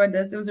really enjoyed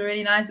this. It was a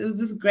really nice. It was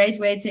just a great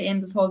way to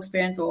end this whole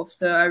experience off.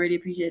 So I really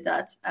appreciate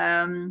that.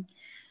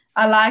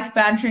 I like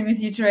bantering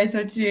with you,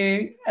 Thoriso,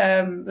 too.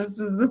 This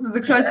is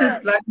the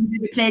closest like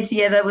we played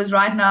together was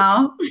right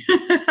now.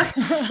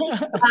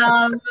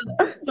 um,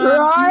 so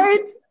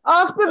Right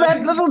after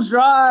that little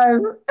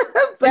drive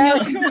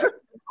back.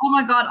 oh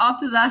my God,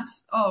 after that,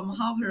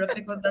 how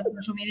horrific was that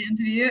social media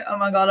interview? Oh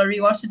my God, I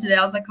rewatched it today.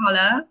 I was like,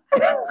 Carla,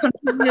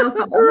 control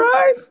yourself.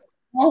 Right.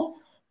 Oh,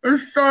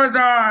 it's so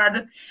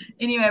bad.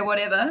 Anyway,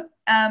 whatever.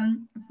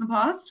 It's the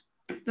past.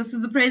 This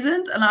is the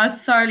present, and I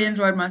thoroughly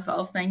enjoyed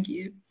myself. Thank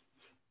you.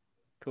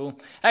 Cool.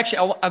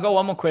 Actually, I got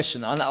one more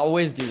question. I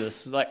always do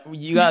this. Like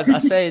you guys, I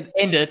say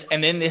end it,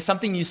 and then there's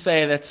something you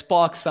say that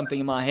sparks something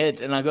in my head,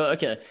 and I go,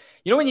 okay.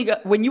 You know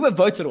when you were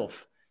voted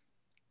off,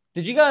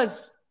 did you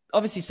guys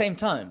obviously same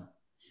time?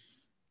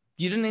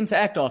 You didn't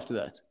interact after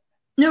that.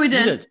 No, we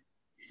did. You did.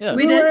 Yeah.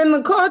 We were in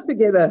the car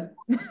together.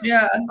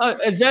 Yeah. Oh,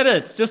 is that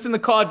it? Just in the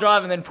car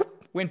drive, and then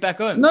went back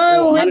home.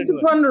 No, we went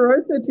to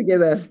Ponderosa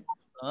together.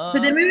 But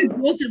then we were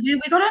exhausted. We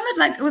got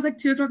home at it was like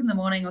 2:00 in the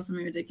morning or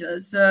something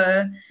ridiculous.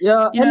 So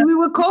yeah, and we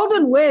were cold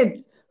and wet.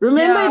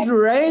 Remember, it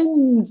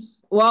rained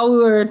while we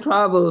were in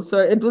travel, so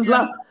it was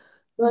like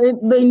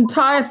the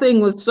entire thing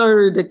was so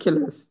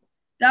ridiculous.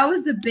 That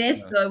was the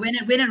best though. When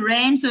it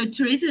rained, so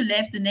Thoriso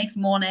left the next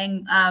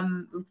morning,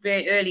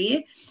 very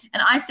early,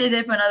 and I stayed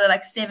there for another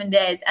like 7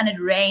 days, and it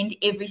rained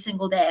every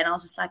single day, and I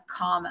was just like,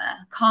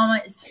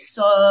 Karma is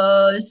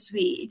so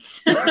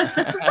sweet.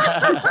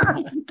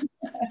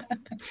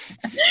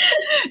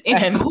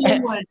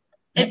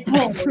 It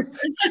poured.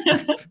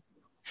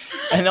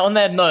 And on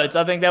that note,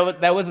 I think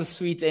that was a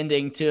sweet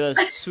ending to a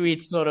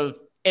sweet sort of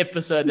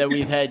episode that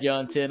we've had here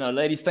on TNO.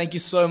 Ladies, thank you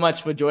so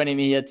much for joining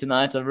me here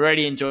tonight. I've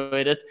really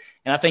enjoyed it.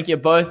 And I think you're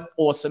both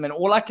awesome. And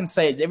all I can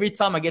say is every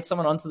time I get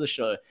someone onto the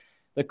show,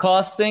 the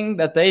casting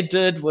that they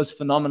did was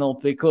phenomenal,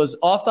 because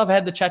after I've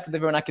had the chat with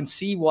everyone, I can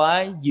see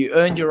why you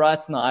earned your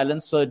rights on the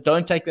island. So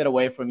don't take that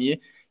away from you.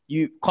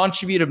 You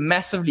contributed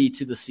massively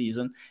to the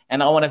season.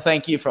 And I want to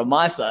thank you from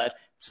my side.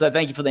 So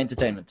thank you for the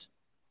entertainment.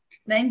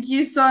 Thank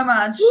you so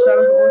much. That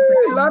was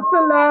awesome. Lots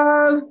of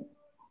love.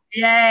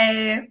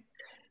 Yay.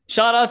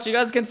 Shout outs. You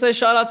guys can say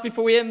shout outs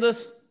before we end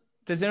this.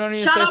 Does anyone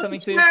need to say something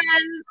to you?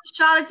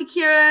 Shout out to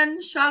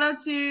Kieran. Shout out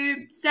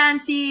to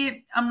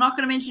Santi. I'm not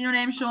going to mention your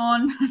name,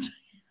 Sean.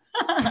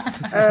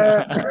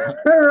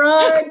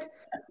 Right.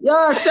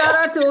 Yeah, shout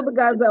out to all the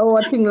guys that are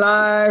watching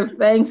live.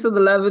 Thanks for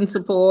the love and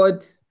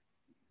support.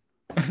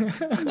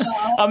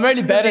 I'm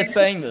really bad at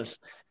saying this,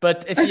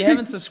 but if you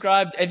haven't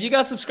subscribed, have you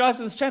guys subscribed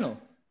to this channel?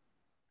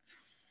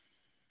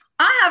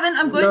 I haven't.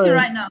 I'm going to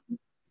right now.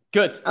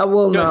 Good. I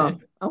will now.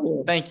 I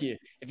will. Thank you.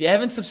 If you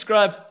haven't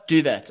subscribed,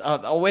 do that. I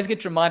always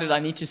get reminded I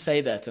need to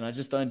say that, and I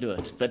just don't do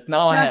it. But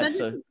now I have. Don't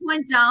just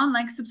point down,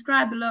 like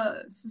subscribe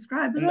below.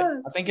 Subscribe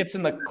below. I think it's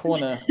in the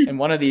corner, in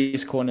one of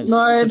these corners.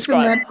 No,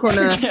 subscribe. it's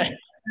in that corner.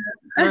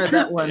 No,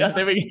 that one. Yeah,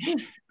 there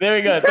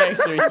we go.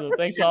 Thanks, Thoriso.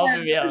 Thanks for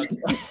helping me out.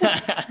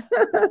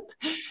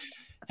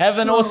 Have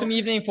an awesome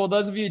evening for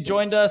those of you who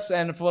joined us,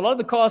 and for a lot of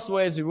the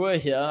castaways who were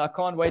here. I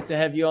can't wait to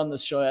have you on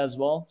this show as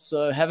well.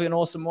 So have an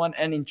awesome one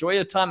and enjoy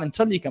your time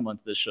until you come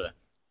onto the show.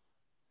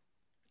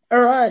 All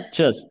right.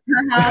 Cheers.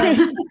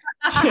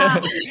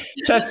 Cheers.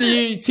 Chat to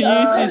you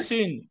too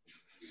soon.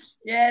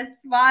 Yes.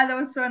 Bye. That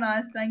was so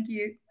nice. Thank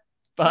you.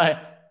 Bye.